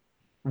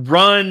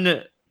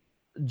run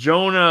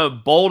Jonah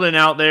Bolden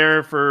out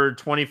there for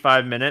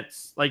 25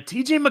 minutes.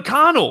 TJ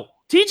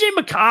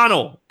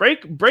McConnell,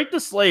 break the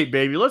slate,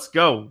 baby. Let's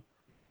go.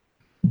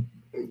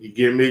 You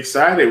get me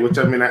excited, which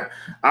I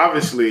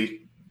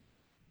obviously,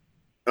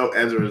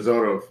 as a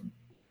result of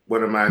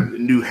one of my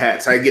new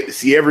hats, I get to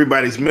see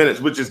everybody's minutes,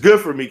 which is good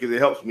for me because it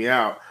helps me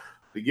out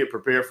to get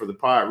prepared for the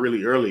pod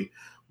really early.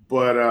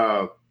 But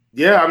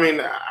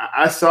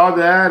I saw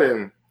that,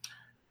 and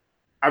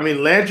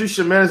Landry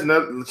Shamet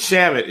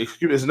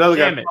is another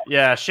guy.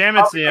 Yeah,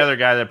 Shamet's the other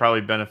guy that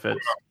probably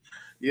benefits.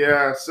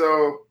 Yeah,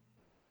 so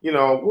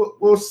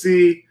we'll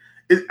see.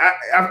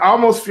 I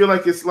almost feel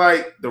like it's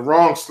the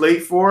wrong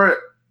slate for it,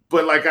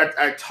 but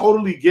I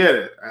totally get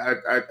it.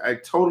 I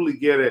totally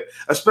get it,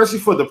 especially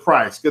for the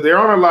price, because there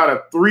aren't a lot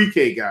of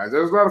 3K guys.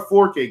 There's a lot of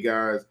 4K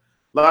guys,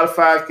 a lot of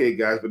 5K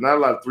guys, but not a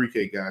lot of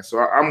 3K guys. So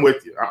I'm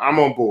with you. I'm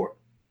on board.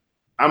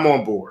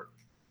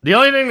 The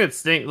only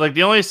thing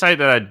the only site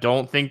that I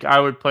don't think I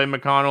would play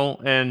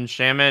McConnell and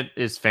Shamet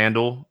is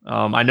FanDuel.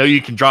 I know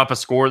you can drop a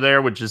score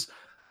there, which is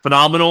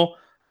phenomenal.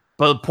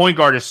 But the point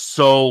guard is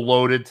so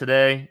loaded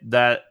today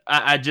that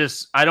I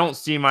don't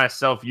see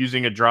myself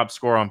using a drop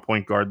score on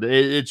point guard.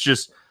 It's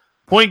just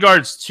point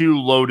guard's too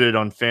loaded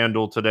on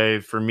FanDuel today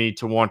for me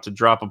to want to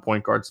drop a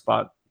point guard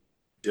spot.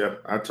 Yeah,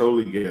 I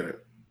totally get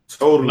it.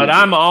 But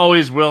I'm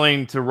always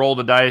willing to roll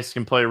the dice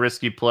and play a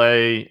risky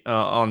play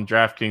on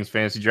DraftKings,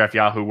 Fantasy Draft,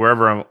 Yahoo,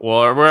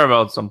 wherever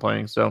else I'm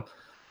playing. So,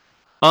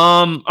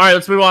 all right,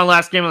 let's move on.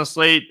 Last game on the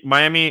slate: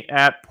 Miami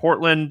at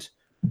Portland.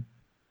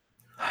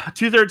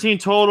 213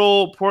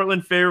 total.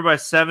 Portland favored by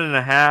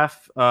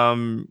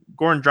 7.5.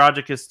 Goran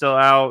Dragic is still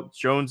out.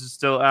 Jones is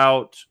still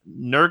out.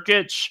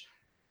 Nurkic,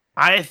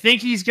 I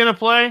think he's gonna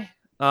play.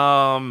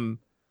 I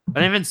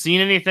haven't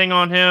seen anything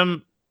on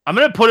him. I'm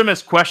gonna put him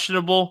as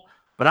questionable,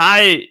 but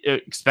I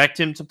expect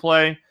him to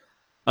play.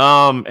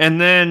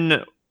 And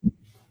then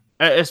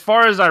as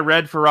far as I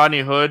read for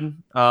Rodney Hood,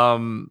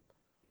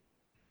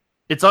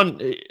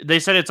 they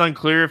said it's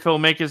unclear if he'll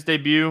make his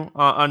debut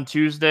on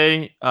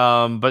Tuesday.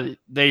 But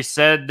they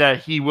said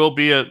that he will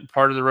be a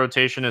part of the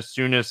rotation as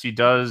soon as he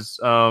does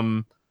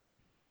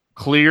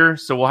clear.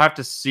 So we'll have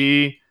to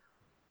see.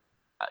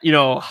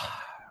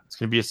 It's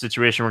going to be a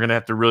situation we're going to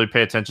have to really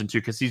pay attention to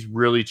because he's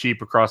really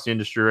cheap across the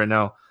industry right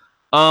now.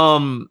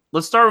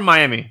 Let's start with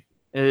Miami.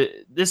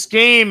 This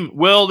game,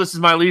 Will, this is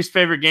my least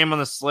favorite game on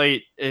the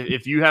slate.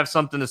 If you have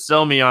something to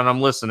sell me on,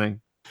 I'm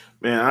listening.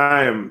 Man,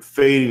 I am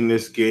fading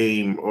this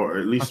game, or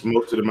at least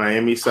most of the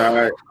Miami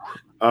side.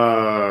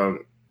 I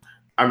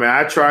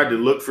tried to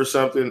look for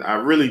something. I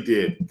really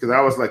did, because I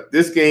was like,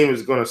 this game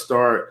is going to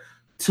start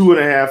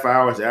 2.5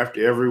 hours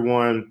after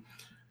everyone.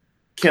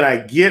 Can I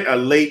get a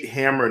late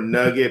hammer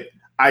nugget?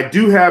 I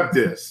do have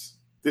this.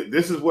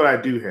 This is what I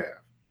do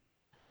have.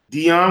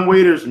 Dion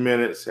Waiters'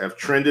 minutes have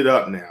trended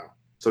up now.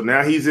 So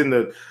now he's in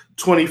the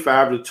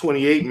 25 to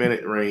 28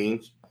 minute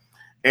range.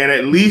 And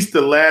at least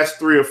the last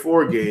 3 or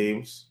 4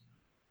 games,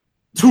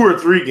 2 or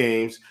 3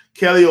 games,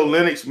 Kelly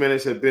Olynyk's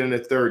minutes have been in the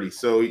 30s.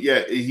 So,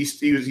 yeah, he's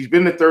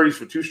been in the 30s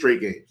for 2 straight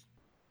games.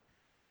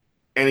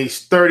 And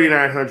he's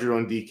 3,900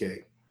 on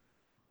DK.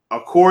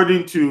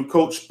 According to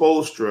Coach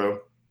Spoelstra,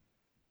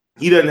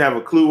 he doesn't have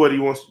a clue what he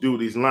wants to do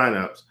with these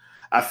lineups.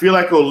 I feel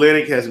like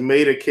Olynyk has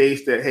made a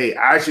case that, hey,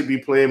 I should be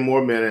playing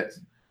more minutes.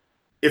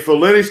 If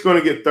Olynyk's going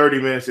to get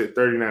 30 minutes at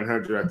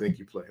 3,900, I think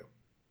you play him.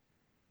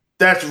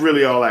 That's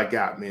really all I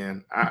got,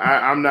 man.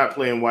 I'm not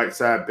playing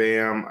Whiteside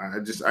Bam.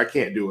 I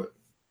can't do it.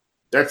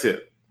 That's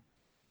it.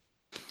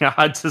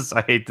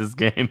 I hate this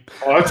game.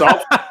 Oh, it's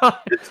awful.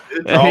 It's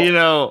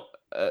awful.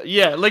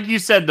 Yeah, like you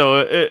said, though,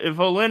 if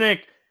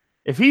Olynyk,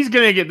 if he's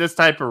going to get this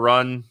type of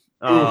run,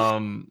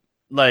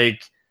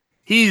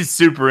 he's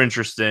super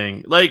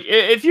interesting. Like,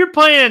 if you're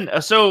playing,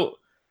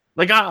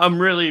 I'm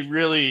really,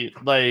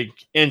 really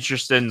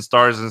interested in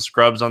stars and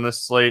scrubs on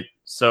this slate.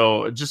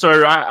 So just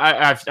so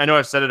I know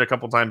I've said it a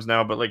couple times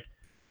now, but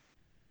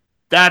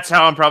that's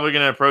how I'm probably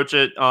going to approach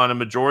it on a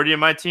majority of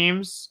my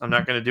teams. I'm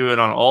not going to do it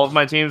on all of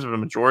my teams, but a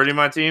majority of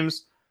my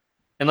teams.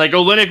 And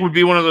Olynyk would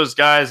be one of those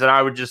guys that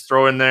I would just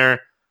throw in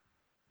there.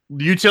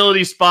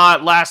 Utility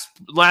spot, last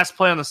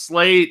play on the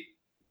slate.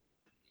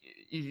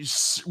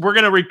 We're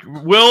going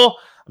to Will.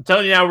 I'm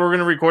telling you now, we're going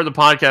to record the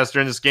podcast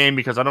during this game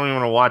because I don't even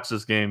want to watch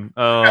this game.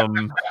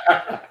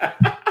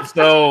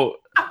 So,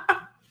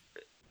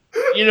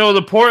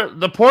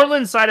 the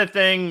Portland side of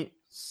things,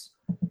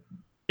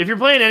 if you're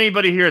playing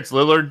anybody here, it's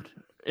Lillard,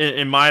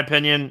 in my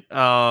opinion.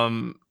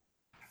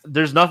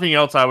 There's nothing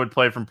else I would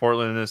play from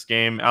Portland in this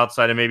game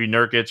outside of maybe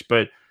Nurkic,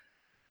 but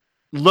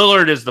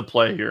Lillard is the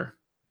play here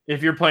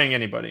if you're playing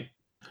anybody.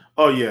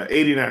 Oh, yeah,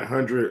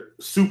 8,900,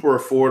 super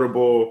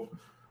affordable.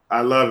 I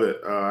love it.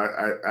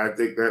 I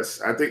think that's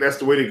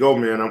the way to go,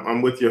 man.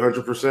 I'm with you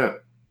 100%.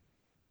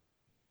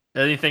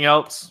 Anything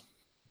else?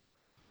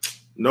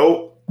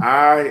 Nope.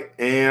 I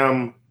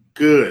am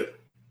good.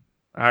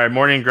 All right,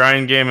 morning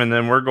grind game, and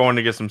then we're going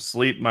to get some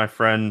sleep, my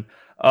friend.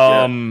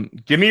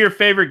 Give me your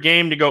favorite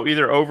game to go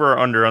either over or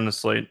under on the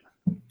slate.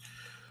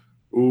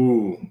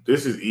 Ooh,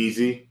 this is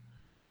easy.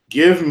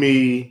 Give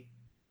me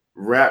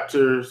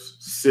Raptors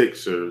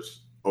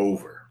Sixers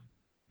over.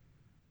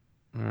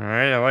 All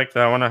right, I like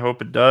that one. I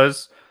hope it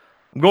does.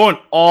 I'm going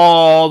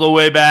all the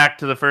way back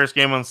to the first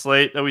game on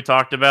slate that we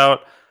talked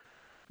about.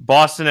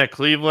 Boston at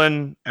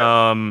Cleveland.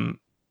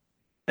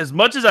 As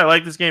much as I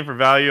like this game for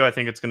value, I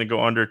think it's going to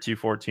go under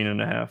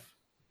 214.5.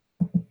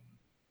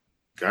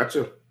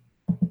 Gotcha.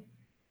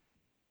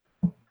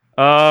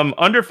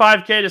 Under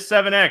 5K to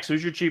 7X.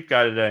 Who's your cheap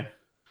guy today?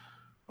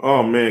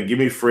 Oh, man. Give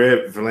me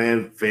Fred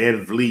Van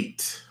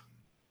Vliet.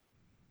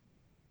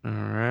 All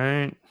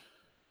right.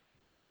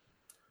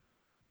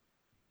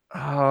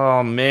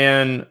 Oh,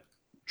 man.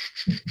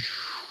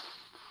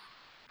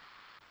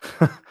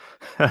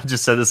 I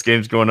just said this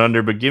game's going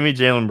under, but give me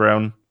Jaylen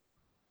Brown.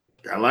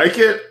 I like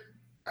it.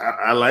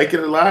 I like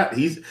it a lot.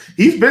 He's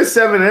been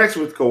 7X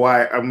with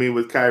Kawhi.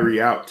 With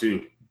Kyrie out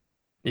too.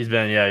 He's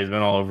been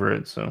all over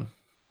it. So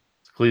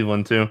it's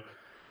Cleveland too.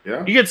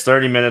 Yeah, he gets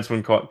 30 minutes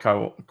when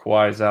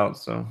Kawhi's out.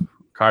 So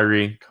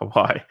Kyrie.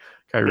 Over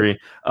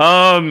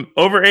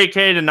 8K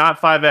to not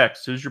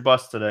 5X. Who's your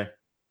bust today?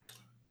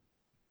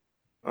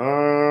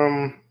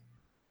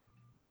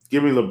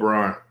 Give me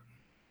LeBron.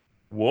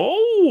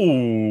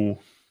 Whoa,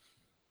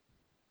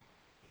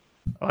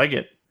 I like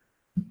it.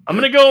 I'm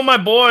going to go with my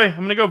boy. I'm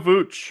going to go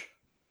Vooch.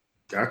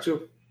 Gotcha.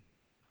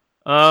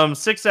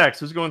 6X.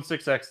 Who's going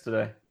 6X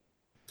today?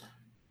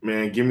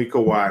 Man, give me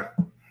Kawhi.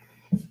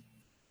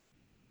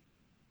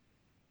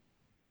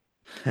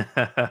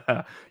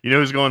 You know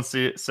who's going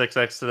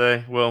 6X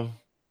today, Will?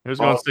 Who's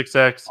going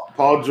 6X?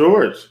 Paul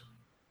George.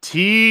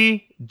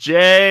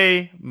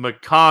 TJ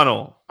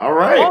McConnell. All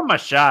right. Call my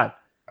shot.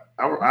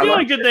 I The only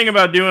like good thing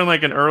about doing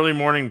like an early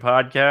morning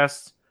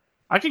podcast,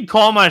 I can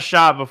call my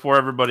shot before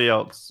everybody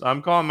else.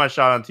 I'm calling my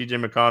shot on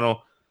TJ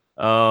McConnell.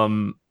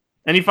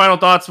 Any final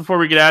thoughts before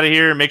we get out of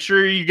here? Make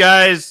sure you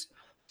guys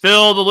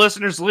fill the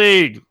Listeners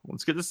League.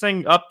 Let's get this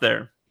thing up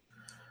there.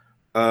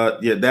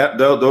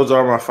 Those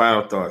are my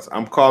final thoughts.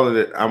 I'm calling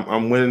it.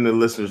 I'm winning the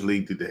Listeners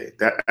League today.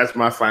 That's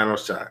my final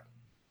shot.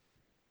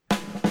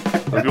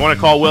 If you want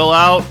to call Will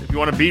out, if you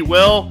want to beat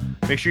Will,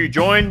 make sure you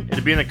join.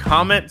 It'll be in the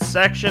comment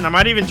section. I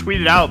might even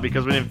tweet it out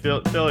because we didn't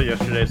fill it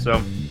yesterday. So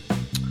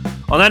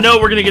on that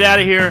note, we're going to get out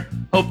of here.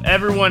 Hope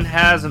everyone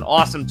has an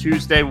awesome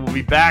Tuesday. We'll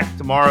be back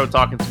tomorrow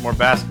talking some more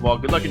basketball.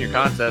 Good luck in your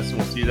contest, and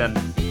we'll see you then.